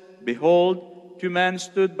this, behold, two men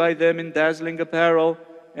stood by them in dazzling apparel,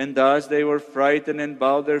 and as they were frightened and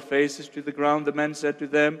bowed their faces to the ground, the men said to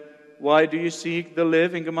them, Why do you seek the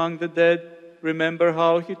living among the dead? Remember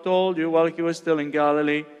how he told you while he was still in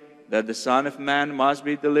Galilee, that the Son of Man must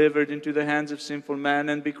be delivered into the hands of sinful men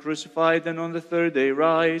and be crucified, and on the third day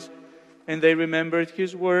rise. And they remembered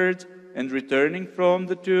his words, and returning from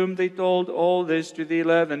the tomb, they told all this to the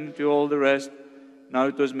 11 and to all the rest. Now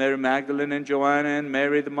it was Mary Magdalene and Joanna and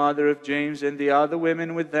Mary, the mother of James, and the other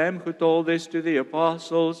women with them who told this to the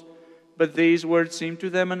apostles. But these words seemed to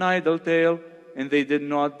them an idle tale, and they did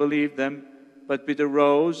not believe them. But Peter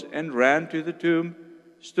rose and ran to the tomb.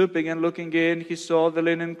 Stooping and looking in, he saw the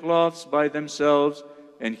linen cloths by themselves,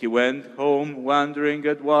 and he went home wondering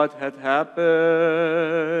at what had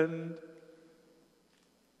happened.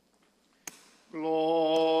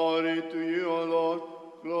 Glory to you, O Lord.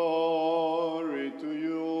 Glory to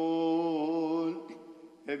you.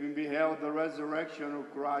 Having beheld the resurrection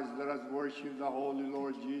of Christ, let us worship the Holy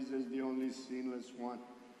Lord Jesus, the only sinless one.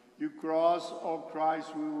 You cross, O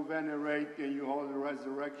Christ, we will venerate, and you hold the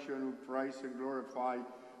resurrection, we praise and glorify,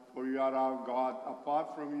 for you are our God.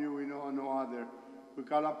 Apart from you, we know no other. We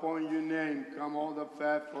call upon your name. Come, all the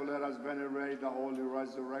faithful, let us venerate the holy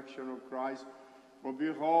resurrection of Christ. For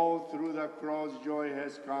behold, through the cross, joy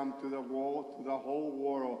has come to the whole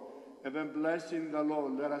world. Even blessing the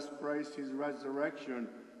Lord, let us praise his resurrection.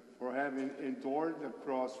 For having endured the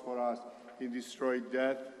cross for us, he destroyed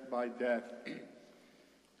death by death.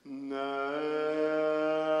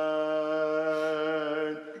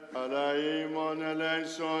 Alaimon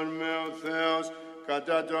eleison meu Theos,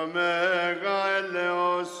 κατά το μέγα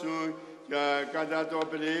ελεός σου και κατά το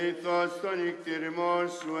πλήθος των νυχτηριμών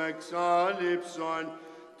σου εξάλληψον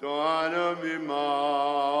το άνομημά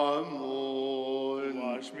μου.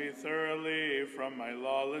 Wash me thoroughly from my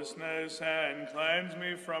lawlessness and cleanse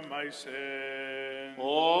me from my sin.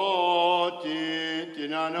 Ότι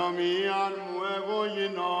την ανομίαν μου εγώ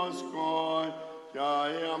γινώσκω και η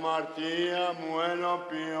αμαρτία μου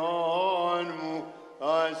ενώπιον μου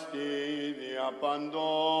αστίδια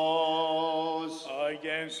παντός.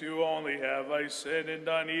 Against you only have I sinned and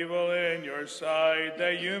done evil in your sight,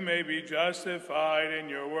 that you may be justified in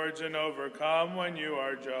your words and overcome when you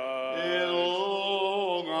are judged.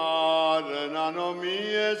 Ελόγαρεν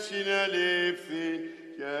ανομίες συνελήφθη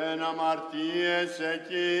και εν αμαρτίες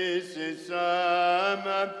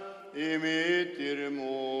εκείσισαμε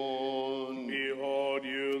ημίτηρμούν. Behold,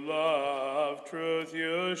 you love truth.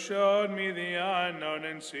 You showed me the unknown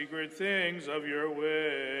and secret things of your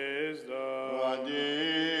wisdom.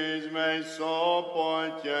 Αντίς με ισόπον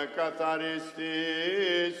και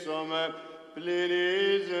καθαριστήσομαι,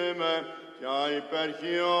 πληρίζομαι και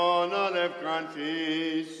υπερχιόν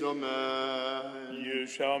αλευκανθήσομαι. You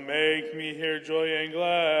shall make me hear joy and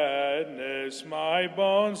gladness. My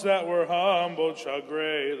bones that were humbled shall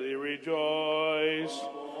greatly rejoice.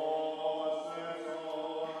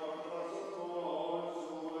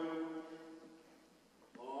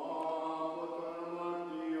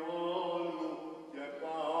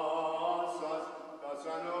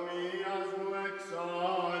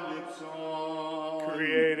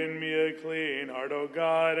 Create in me a clean heart, O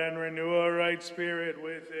God, and renew a right spirit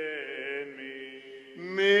within me.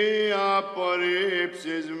 Μη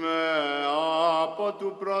απορρίψεις με από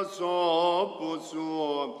του προσώπου σου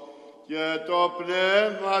και το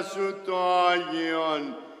πνεύμα σου το Άγιον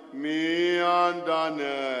μη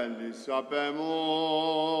αντανέλεις απ'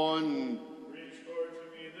 εμούν. Restore to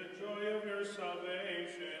me the joy of your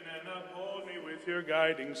salvation and uphold me with your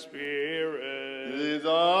guiding spirit.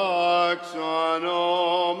 Διδάξαν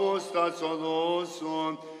όμως τα σοδούς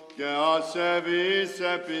σου και ασεβείς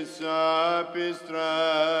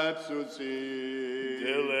επιστρέψουσι.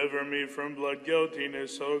 Deliver me from blood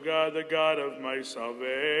guiltiness, O God, the God of my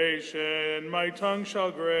salvation. My tongue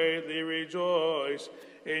shall greatly rejoice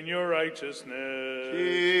in your righteousness.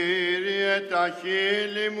 Κύριε, τα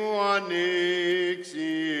χείλη μου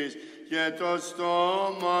ανοίξεις και το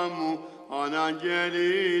στόμα μου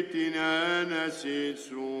αναγγελεί την ένεση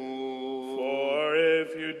σου. For if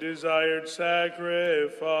you desired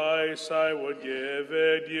sacrifice, I would give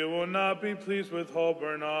it. You will not be pleased with whole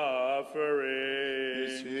burnt offering.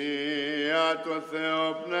 Ισία το Θεό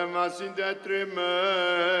πνεύμα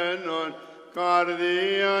συντετριμένον,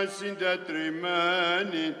 καρδία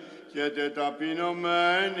συντετριμένη και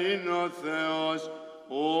τεταπεινωμένη ο Θεός,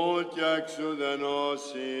 ούτε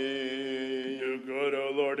εξουδενώσει. Do good, O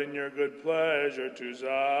Lord, in your good pleasure to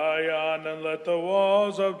Zion, and let the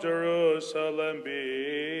walls of Jerusalem be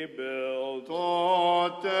built.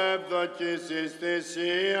 Τότε ευδοκίσεις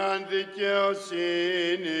θυσίαν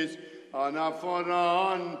δικαιοσύνης,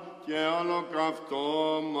 αναφοράν και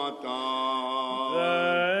ολοκαυτώματα.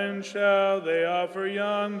 Then shall they offer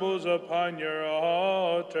young bulls upon your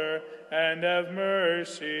altar, and have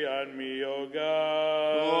mercy on me, O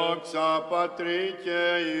God. Δόξα Πατρί και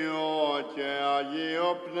Υιό και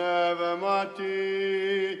Αγίο Πνεύματι,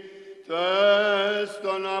 τες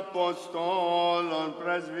των Αποστόλων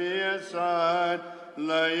πρεσβείες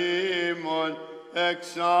λαίμων,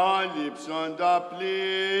 εξάλληψον τα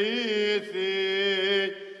πλήθη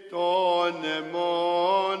των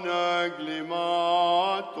αιμών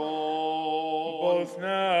εγκλημάτων. Both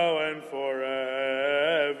now and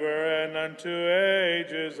forever, and unto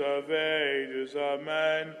ages of ages.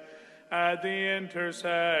 Amen. At the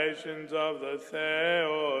intercessions of the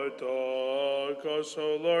Theotokos, O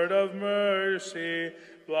Lord of mercy,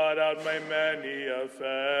 blot out my many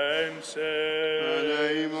offenses.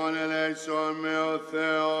 Ελεήμων ελέησον με ο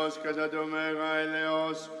Θεός κατά το μέγα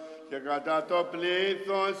ελεός και κατά το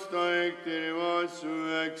πλήθος το εκτιρμό σου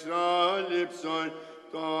εξάλληψον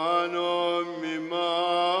το ανόμημά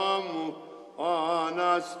μου.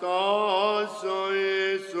 Αναστάς ο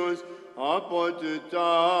Ιησούς από του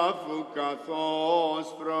τάφου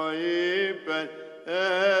καθώς προείπε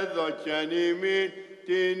και ημίν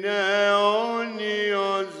την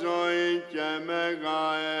αιώνιο ζωή και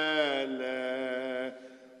μεγαέλε.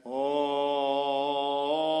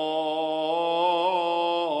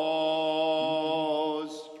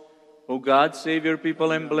 O God, save your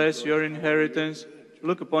people and bless your inheritance.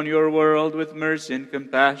 Look upon your world with mercy and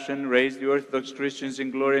compassion. Raise the Orthodox Christians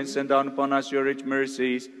in glory and send down upon us your rich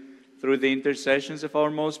mercies. Through the intercessions of our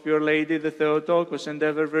most pure Lady, the Theotokos and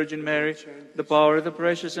ever Virgin Mary, the power of the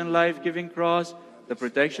precious and life-giving cross, the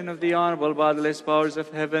protection of the honorable bodiless powers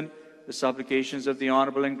of heaven, the supplications of the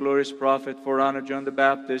honorable and glorious prophet, forerunner John the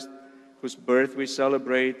Baptist, whose birth we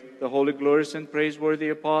celebrate, the holy, glorious, and praiseworthy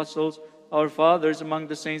apostles, our fathers among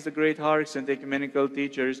the saints, the great hierarchs and ecumenical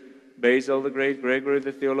teachers, Basil the great, Gregory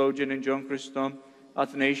the theologian, and John Chrysostom,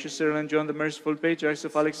 Athanasius, Cyril, and John the merciful, patriarchs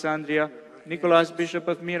of Alexandria, Nicholas, bishop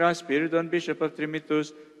of Myra, Spiridon, bishop of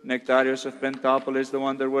Trimitus, Nectarius of Pentapolis, the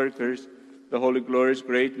wonder-workers, the holy, glorious,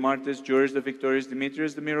 great martyrs, George the victorious,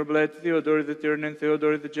 Demetrius the mirror-bled, Theodore the tyrant,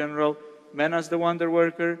 Theodore the general, Menas the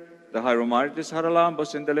wonder-worker, the hieromartyrs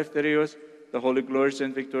Haralambos and Eleftherios, the holy, glorious,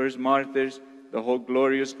 and victorious martyrs, the whole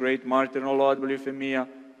glorious, great martyr and all laudable Euphemia,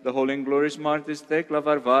 the holy and glorious martyrs Thecla,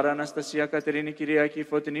 Varvara, Anastasia, Katerini, Kyriaki,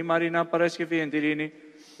 Fotini, Marina, Paraskevi, and Irini,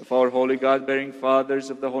 of our holy God-bearing fathers,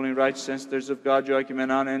 of the holy and righteous ancestors of God, Joachim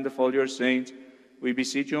and Anna, and of all your saints, we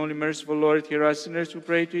beseech you, only merciful Lord, hear us sinners who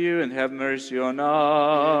pray to you, and have mercy on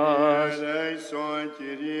us.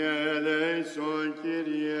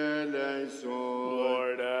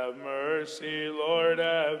 Lord have mercy, Lord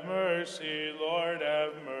have mercy, Lord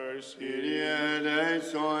have mercy. Kyrie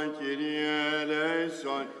eleison, Kyrie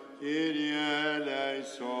eleison, Kyrie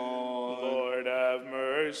eleison. Lord have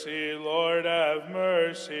mercy, Lord have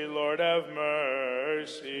mercy, Lord have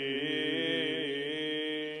mercy.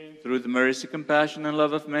 Through the mercy, compassion, and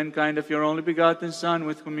love of mankind, of your only begotten Son,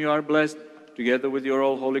 with whom you are blessed, together with your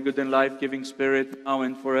all holy, good, and life-giving Spirit, now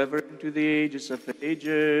and forever, into the ages of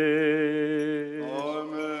ages.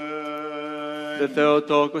 Amen. The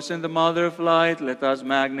Theotokos and the Mother of Light, let us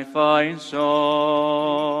magnify in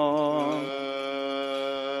song.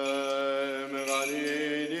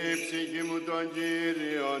 Μεγαλύνει η ψυχή μου των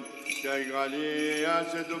Κύριων και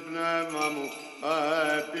γαλλίασε το πνεύμα μου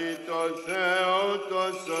επί το Θεό το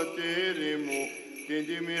σωτήρι μου την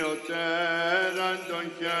τιμιωτέραν των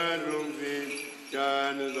χερουβίμ και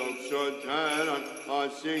εν δοξωτέραν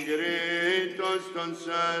ασυγκρίτως των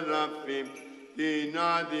σεραφείμ την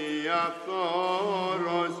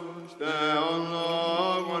αδιαφθόρος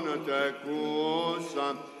θεολόγων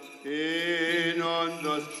τεκούσαν την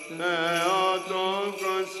όντως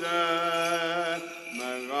Θεοτόκος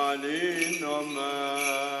μεγαλύνομεν.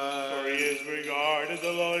 For he has regarded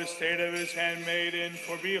the low estate of his handmaiden,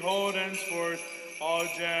 for behold, henceforth all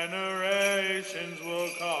generations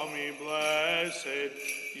will call me blessed.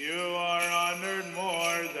 You are honored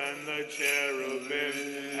more than the cherubim,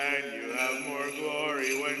 and you have more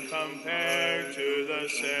glory when compared to the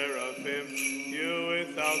seraphim. You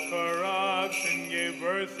without corruption gave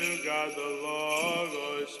birth to God the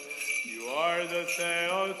Logos. You are the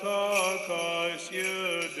Theotokos, you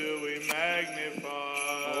do we magnify.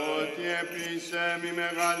 Ότι επίσημη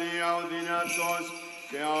μεγαλεία ο δυνατός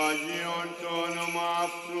και Αγίον το όνομα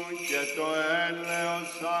αυτού και το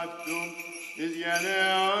έλεος αυτού εις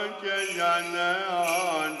γενναίων και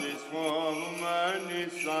γενναίων της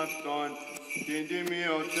φοβουμένης αυτών την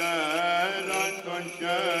τιμιωτέραν των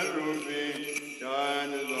χερουβίμ και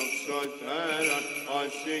εν δοξωτέραν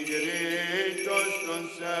ασυγκρίτως των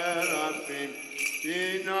σεραφείμ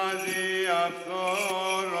την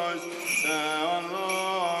αδιαφθόρος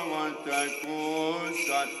θεολόγων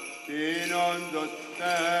τεκούσαν την όντως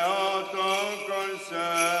Θεοτόκον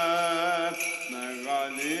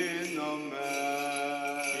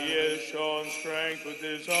μεγαλύνομεν. He has shown strength with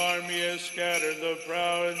his army, has scattered the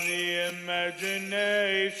proud in the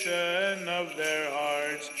imagination of their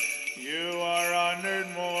hearts. You are honored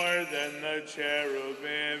more than the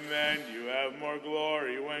cherubim, and you have more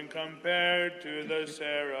glory when compared to the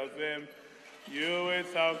seraphim. You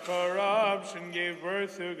without corruption gave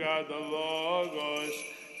birth to God the Logos.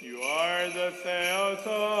 You are the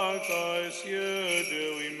Theotokos, you do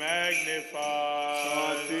we magnify.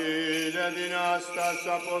 Σωτήρε δυνάστας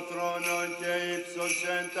από θρόνων και ύψος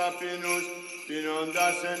εν ταπεινούς,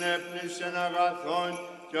 πεινώντας εν έπνισεν αγαθών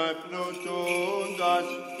και πλουτούντας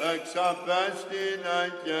εξαπέστειλεν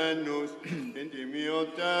καινούς, την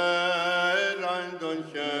τιμιωτέραν των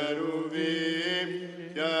χερουβίμ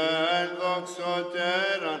και εν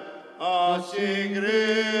δοξωτέραν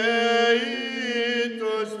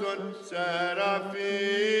ασυγκρίτως των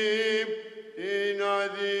σεραφείμ, την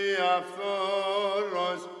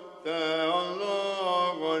αδιαφθόρος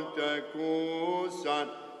θεολόγων τεκούσαν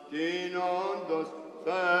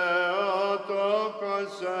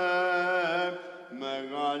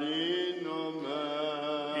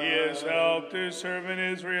He has helped his servant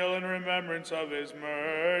Israel in remembrance of his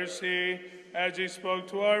mercy, as he spoke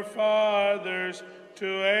to our fathers,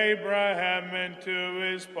 to Abraham and to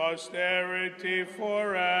his posterity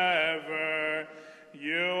forever.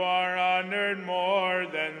 You are honored more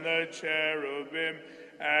than the cherubim,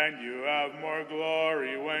 and you have more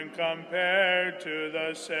glory when compared to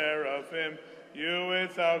the seraphim. You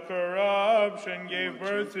without corruption gave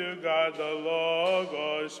birth to God the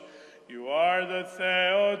Logos. You are the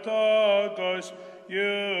Theotokos,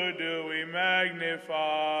 you do we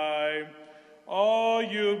magnify. All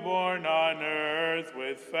you born on earth,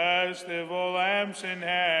 with festival lamps in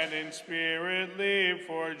hand, in spirit leap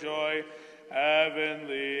for joy.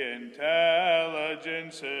 Heavenly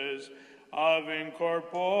intelligences of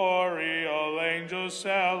incorporeal angels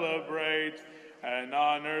celebrate, and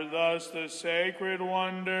honor thus the sacred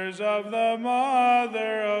wonders of the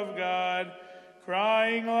Mother of God,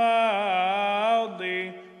 crying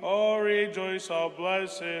loudly, O rejoice, all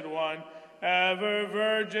blessed one, ever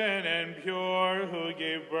virgin and pure, who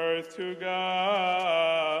gave birth to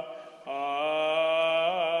God.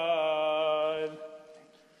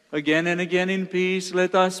 Again and again in peace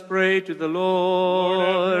let us pray to the Lord.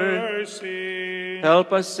 Lord, have mercy.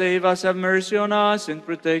 Help us, save us, have mercy on us, and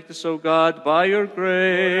protect us, O God, by your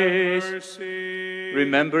grace. Lord, have mercy.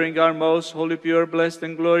 Remembering our most holy, pure, blessed,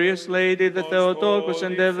 and glorious Lady, the Theotokos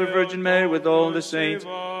and ever Virgin Mary, with all the saints,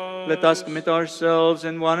 let us commit ourselves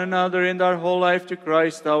and one another and our whole life to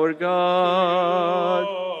Christ our God.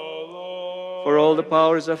 For all the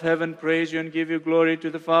powers of heaven praise you and give you glory, to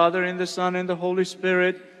the Father, and the Son, and the Holy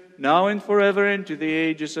Spirit, now and forever, and to the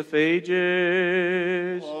ages of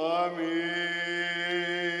ages. Amen.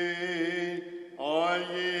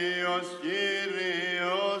 Agios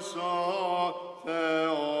Kyrios o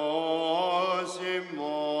Theosimos.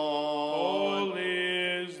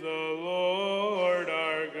 Holy is the Lord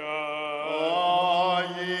our God.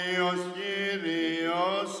 Agios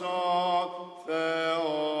Kyrios o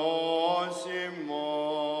Theosimos.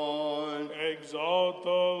 Exalt the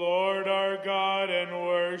Lord our God and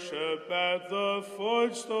worship at the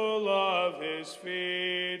footstool of his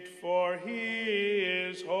feet, for he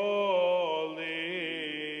is holy.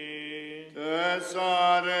 Tes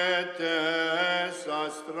aretes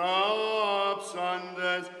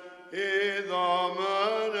astrapsandes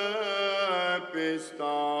idomen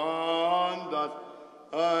epistandas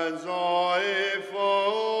en zoe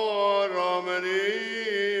forum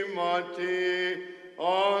rimati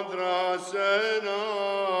andras en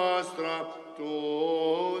astra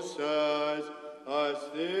tusas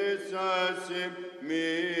astisasim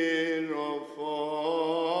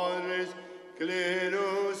miroforis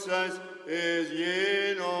clerusas is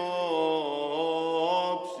yenopsin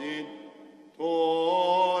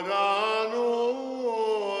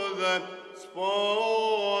toranode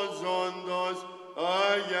sposondos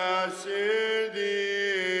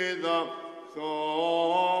ayasirdida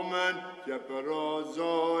thomen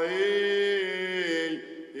keprozoi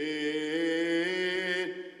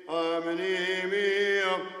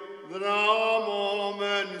amnimio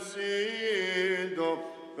dramomen sido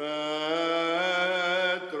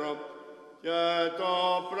Petro Keto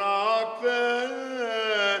prakven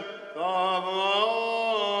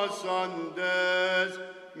tavasandes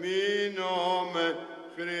minome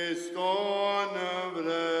Christon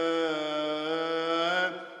vrepsen.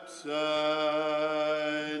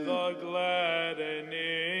 The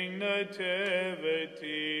gladdening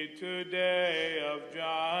nativity today of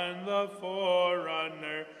John the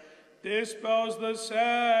Forerunner dispels the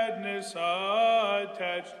sadness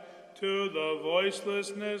attached to the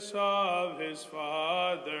voicelessness of his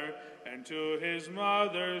father and to his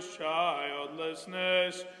mother's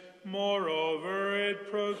childlessness. Moreover, it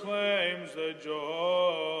proclaims the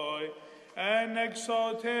joy and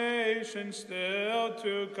exaltation still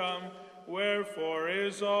to come, wherefore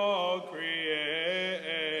is all creation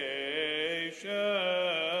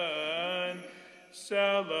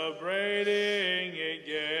celebrating it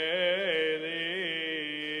gaily.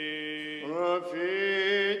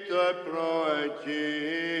 Profite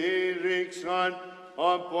proekirixan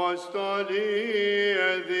apostoli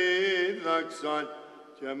edidaxan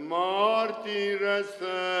και μάρτυρες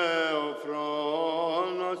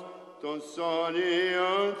Θεοφρόνος των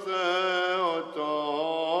Σωνίων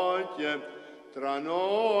Θεοτόκε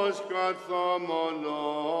τρανός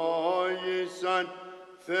καθομολόγησαν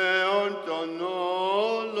Θεόν των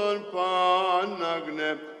όλων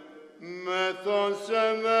Παναγνε μεθόν σε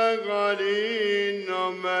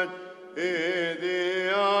μεγαλύνομεν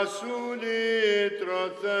ιδία σου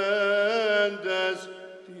λυτρωθέντες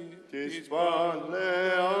της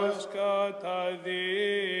παλαιάς καταδίκης.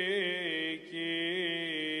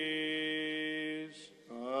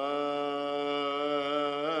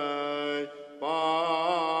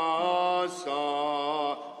 Πάσα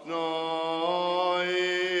πνοή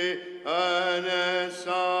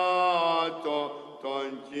ενεσάτο των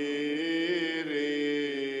Κύριων,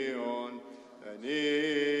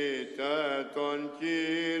 ενείτε των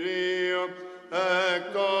Κύριων εκ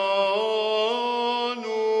των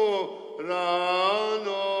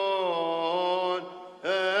ουρανών,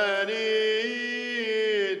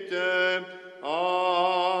 ενείτε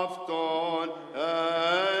αυτόν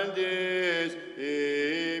εν της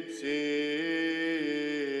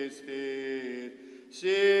ύψιστης.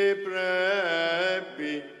 Συ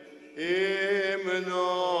πρέπει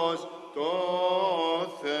ύμνος το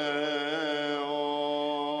Θεό.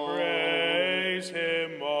 Praise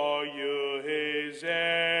him, all you his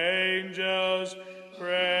angels.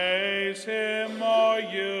 Praise him, all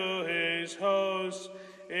you his hosts.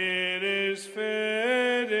 It is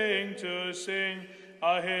fitting to sing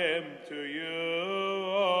a hymn to you,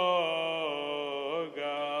 O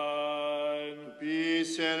God.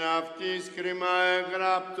 Πείσεν αυτής κρίμα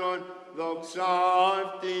εγγράπτων, δοξά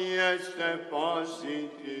αυτή έστε πάση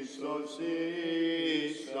της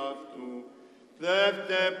σωσής αυτού.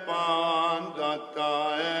 Δεύτε πάντα τα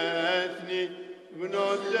έθνη,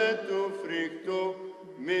 γνώτε του φρικτού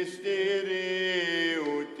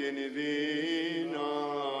μυστηρίου την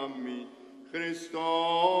δύναμη.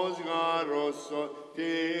 Χριστός γάρος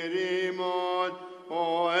σωτήριμον, ο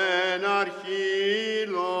εν αρχή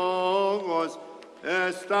λόγος,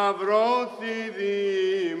 εσταυρώθη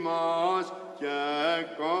δήμας και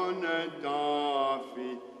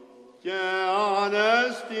κονετάφη, και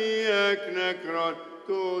ανέστη εκ νεκρών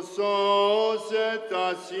του σώσε τα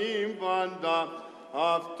σύμπαντα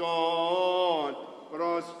αυτόν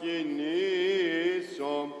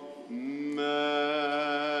προσκυνήσομεν.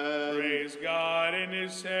 Praise God in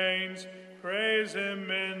his saints. Praise him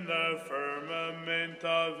in the firmament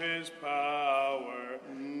of his power.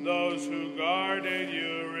 Those who guarded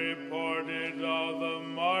you reported all the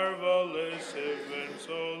marvelous events,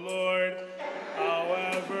 O Lord.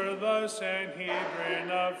 However, the Sanhedrin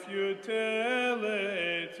of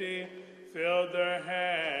futility filled their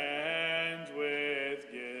hands with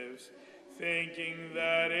gifts, thinking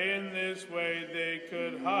that in this way they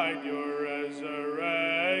could hide your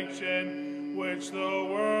resurrection, which the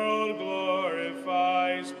world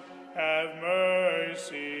glorifies. Have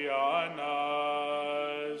mercy on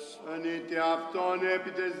us. Ενείτε αυτόν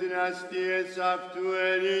επί τες δυναστείες αυτού,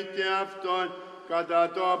 ενείτε αυτόν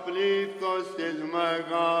κατά το πλήθος της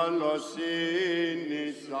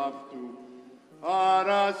μεγαλοσύνης αυτού.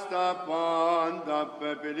 Άρα στα πάντα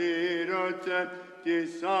πεπλήρωτε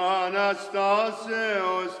της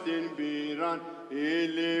Αναστάσεως την πήραν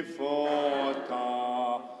ηλιφώτα.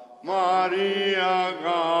 Μαρία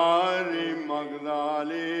γάρη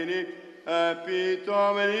Μαγδαλήνη, επί το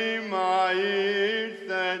μνήμα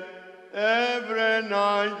ήρθεν, έβρεν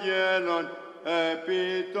αγγέλων, επί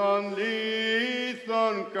των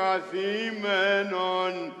λίθων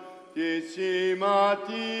καθημένων, της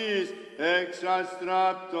ηματής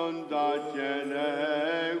εξαστράπτοντα και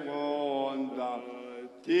λέγοντα,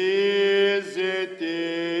 τι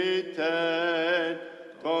ζητείτε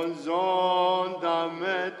των ζώντα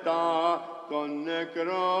μετά των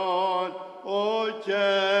νεκρών, ο και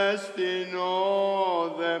στην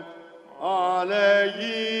όδε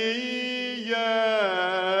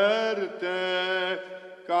αλεγίγερτε,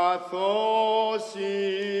 καθώς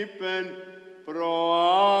είπεν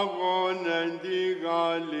προάγων εν τη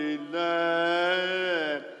Γαλιλαία.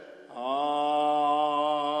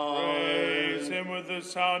 Praise him with the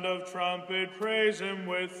sound of trumpet, praise him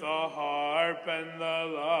with the harp and the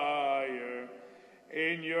lyre.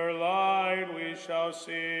 In your light we shall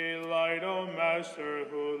see light, O Master,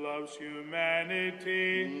 who loves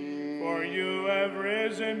humanity. For you have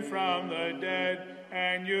risen from the dead,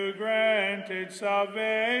 and you granted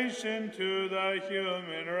salvation to the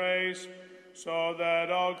human race, so that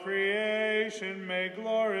all creation may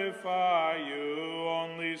glorify you,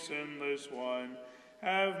 only sinless one.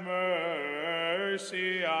 Have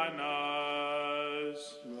mercy on us.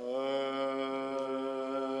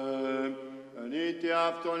 Ενείτε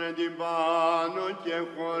αυτόν εν την πάνω και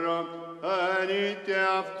χώρο, ενείτε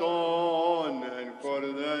αυτόν εν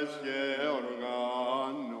κορδές και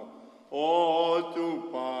οργάνο, ο του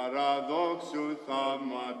παραδόξου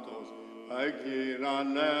θαύματος,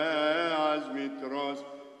 εκυρανέας μητρός,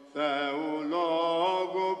 Θεού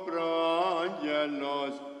λόγου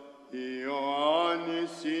πρόγγελος,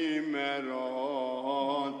 Ιωάννης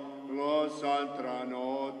ημερών, γλώσσαν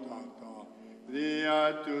τρανότατα,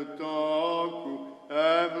 δια του τόκου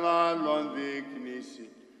ευλάλλον δείκνηση,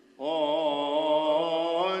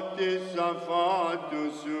 ότι σαφάτου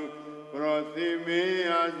σου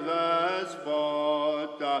προθυμίας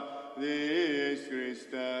δέσποτα δις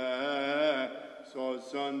Χριστέ,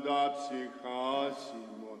 σώσοντα ψυχάς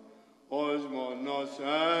ημών, ως μονός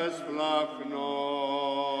εσπλαχνός.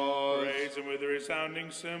 Praise him with the resounding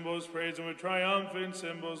cymbals, praise him with triumphant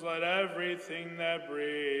cymbals, let everything that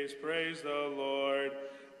breathes praise the Lord.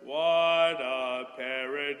 What a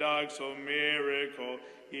paradoxal miracle,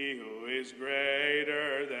 he who is greater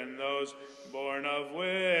than those born of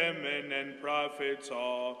women and prophets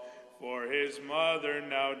all, for his mother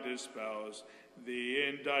now dispels the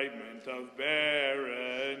indictment of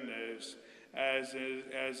barrenness, as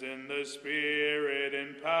in the spirit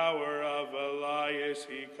and power of Elias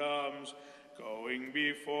he comes, going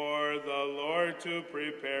before the Lord to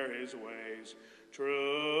prepare his ways.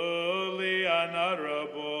 Truly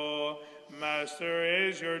unutterable, Master,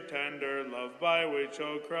 is your tender love, by which,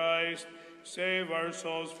 O Christ, save our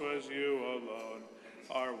souls, for as you alone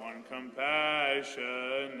are one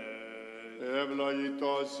compassionate.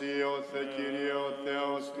 Ευλογητός Υιώθε Κύριε ο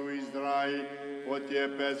Θεός του Ισραήλ, ότι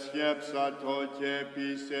επεσχέψατο και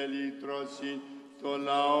επισελήτρωσιν το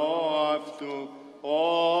λαό αυτού,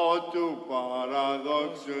 ο του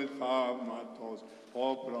παραδόξου θαύματος,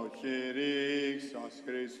 ο προκηρύξας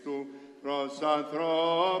Χριστού προς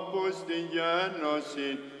ανθρώπους την γένωση,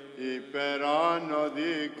 υπεράνω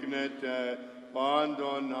δείχνεται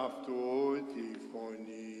πάντων αυτού τη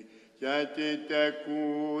φωνή, και τη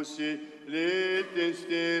τεκούση λύτην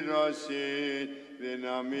στήρωση,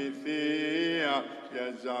 δυναμηθεία και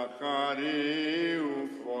Ζαχαρίου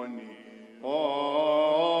φωνή.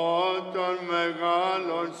 Των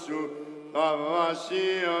μεγάλων σου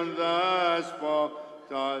θαυμασίων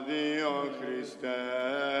δέσποτα δύο Χριστέ,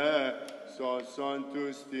 σώσον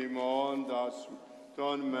τους τιμώντας σου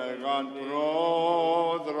των μεγαν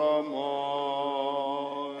πρόδρομων.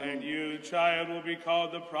 And you, child, will be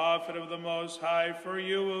called the prophet of the Most High, for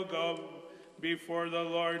you will go before the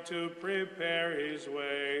Lord to prepare his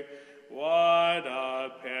way. What a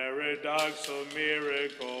paradoxal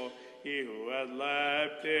miracle! He who had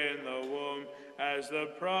leapt in the womb as the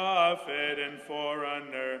prophet and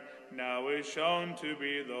forerunner now is shown to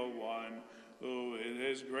be the one who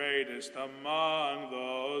is greatest among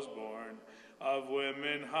those born of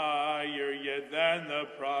women, higher yet than the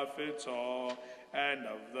prophets all, and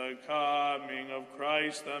of the coming of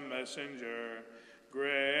Christ the messenger.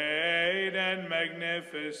 Great and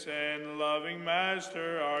magnificent, loving Master,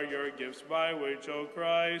 are your gifts by which, O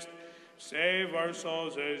Christ, save our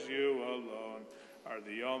souls, as you alone are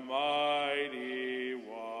the Almighty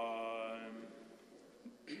One.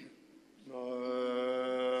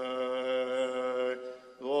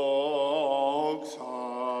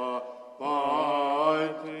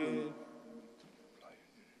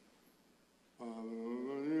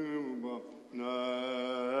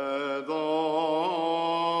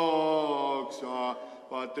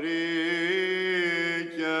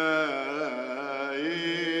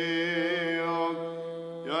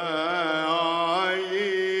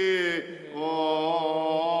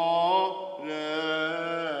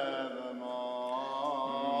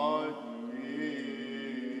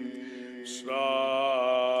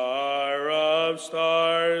 Star of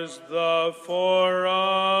stars, the forerunner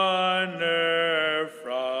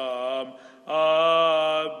from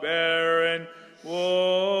a barren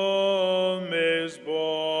womb is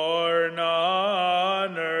born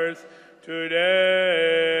on earth today.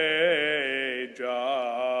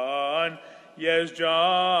 John, yes, John,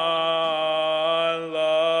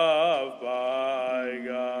 loved by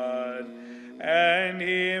God, and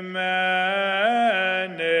he manifests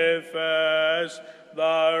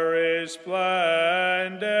the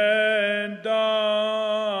resplendent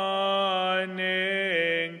dawning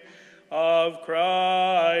of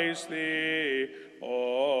Christ the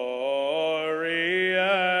Orient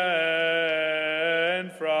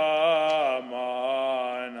from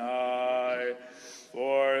on high,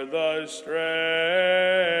 for the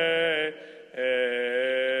straight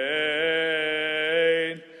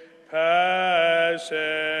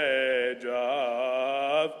passage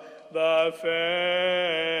of the faithful.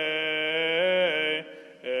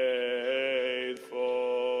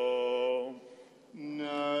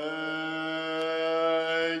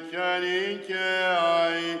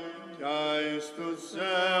 Στους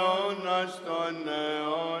αιώνας των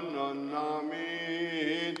αιώνων,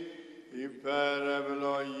 αμήν.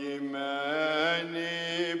 Υπερευλογημένη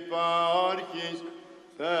υπάρχεις,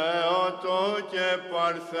 Θεότο και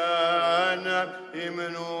Παρθένε,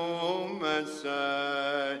 υμνούμε σε,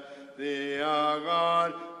 δι' αγάπη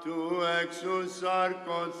ύδαρ του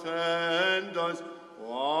εξουσαρκωθέντος, ο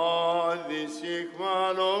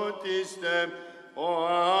αδυσυχμαλώτιστε, ο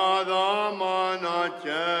Αδάμαν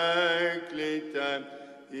ακέκλητε,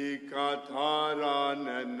 η κατάραν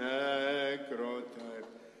ενέκρωτε,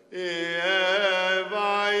 η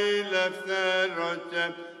Εύα ηλευθέρωτε,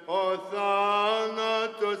 ο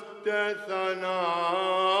θάνατος τε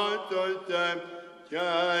θανάτωτε, και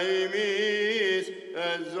εμείς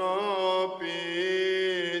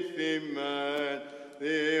εζωπήθημεν,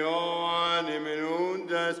 διό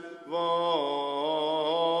ανυμνούντες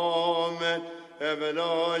βόμεν,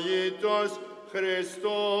 ευλογητός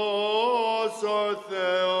Χριστός ο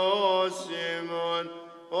Θεός ημών,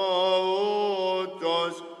 ο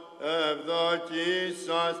ούτως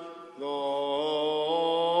ευδοκίσας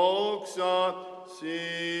δόξα συν.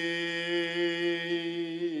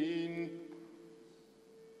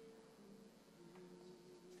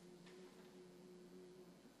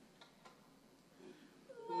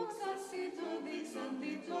 Δόξα σοι το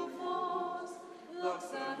δείξαντι το φως,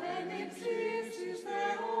 δόξα εν υψίστης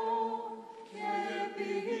Θεό, και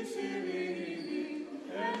επίσης ειρήνη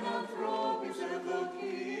εν ανθρώπης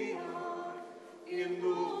ευδοκία, ειν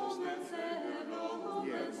δούς μεν σε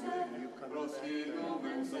ευλογούμεν σε,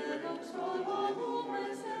 προσκυνούμεν σε,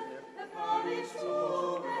 δοξολογούμεν σε,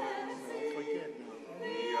 ευχαριστούμεν σοι,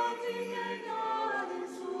 δια την μεγάλη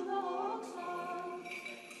σου δόξα.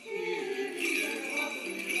 Κύριε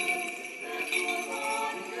Βασίλε,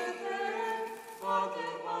 ευλογάριε Θεέ,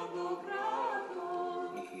 Πάτερ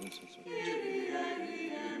Παντοκράτορ, Κύριε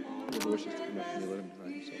Ιεμον,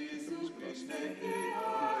 Ιησούς Χριστέ,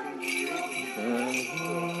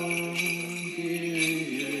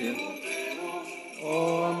 Κύριε, ο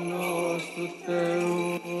αμνός του Θεού,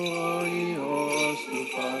 ο Υιός του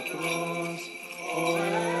Πατρός, ο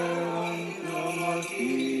αίρον την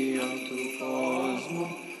αμαρτία του κόσμου,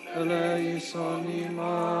 ελέησον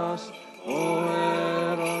ημάς, ο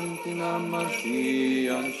αίρον την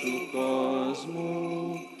αμαρτία του κόσμου.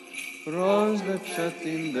 Πρόσδεψε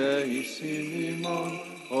την δεήσιν ημών,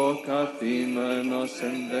 ο καθήμενος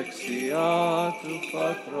εν δεξιά του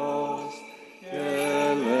Πατρός, και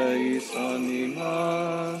ελέησον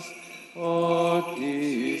ημάς, ότι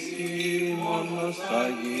Σίμωνος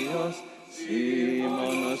Αγίος,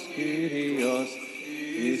 Σίμωνος Κύριος,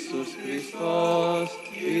 Ιησούς Χριστός,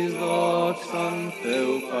 εις δόξαν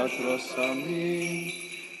Θεού Πατρός αμήν,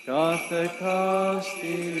 κάθε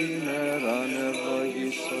κάστην ημέραν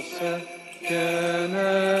ευλογήσωσε, και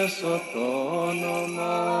ενέσω το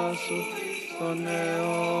όνομά σου στον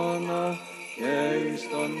αιώνα και εις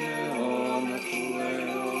τον αιώνα του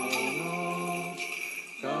αιώνας.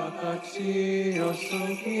 Καταξίωσον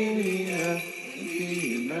Κύριε, την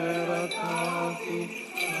ημέρα ταύτη,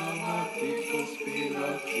 αμαρτήτως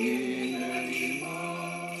φυλακίνε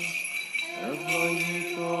ημάς.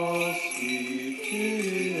 Ευλογητός η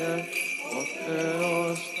Κύριε, ο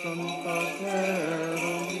Θεός των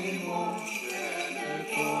Πατέρων ημών,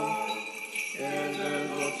 και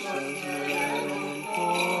δεδοξασμένον το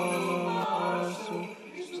όνομά σου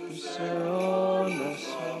στους αιώνας.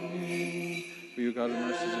 Αμήν. For you, God of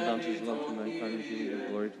mercies and bounties, love to mankind, and you give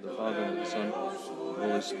glory to the Father, and to the Son, and to the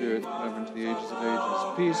Holy Spirit, ever into the ages of ages.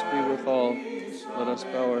 Peace be with all. Let us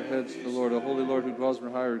bow our heads to the Lord. O Holy Lord, who dwells in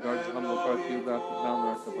high, regards the humble part of you, back and down the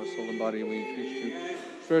ark of our soul and body, and we entreat you.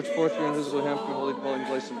 Stretch forth your invisible hand from your holy dwelling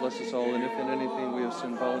place and bless us all. And if in anything we have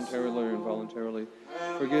sinned voluntarily or involuntarily,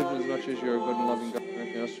 forgive as much as you are good and loving God,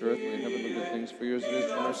 granting us your earthly and heavenly good things. For yours it is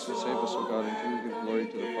to mercy to save us, O God, and to you give glory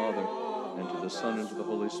to the Father, and to the Son, and to the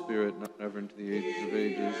Holy Spirit, now and ever into the ages of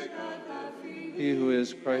ages. He who is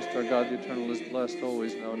Christ our God, the eternal, is blessed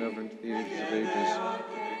always, now and ever into the ages of ages.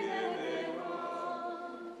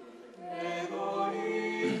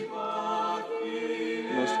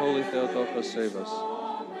 Most holy Theotokos, save us.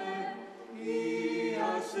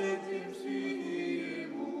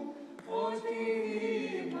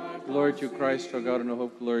 Glory to Christ, our God, and our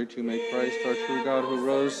hope. Glory to you. May Christ, our true God, who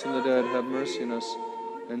rose from the dead, have mercy on us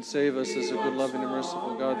and save us as a good, loving, and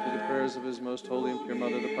merciful God, through the prayers of his most holy and pure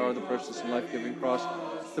Mother, the power of the precious and life-giving cross,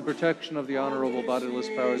 the protection of the honorable bodiless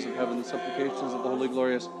powers of heaven, the supplications of the holy,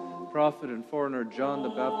 glorious prophet and foreigner John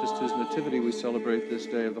the Baptist, whose nativity we celebrate this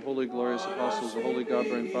day, of the holy, glorious apostles, the holy,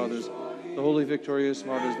 God-bearing fathers, the holy, victorious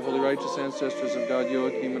martyrs, the holy, righteous ancestors of God,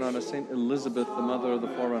 Joachim and Anna, Saint Elizabeth, the mother of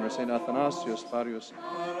the forerunner, Saint Athanasius, Farius,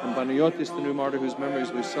 and Panagiotis, the new martyr, whose memories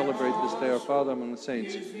we celebrate this day, our Father among the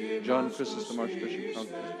saints, John Chrysostom, Archbishop, Count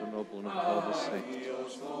the noble, and of all the saints.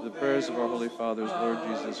 The prayers of our holy fathers, Lord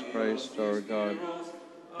Jesus Christ, our God,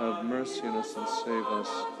 have mercy on us and save us.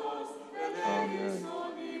 Amen.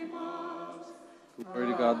 Glory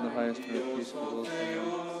to God in the highest, and peace, goodwill to men.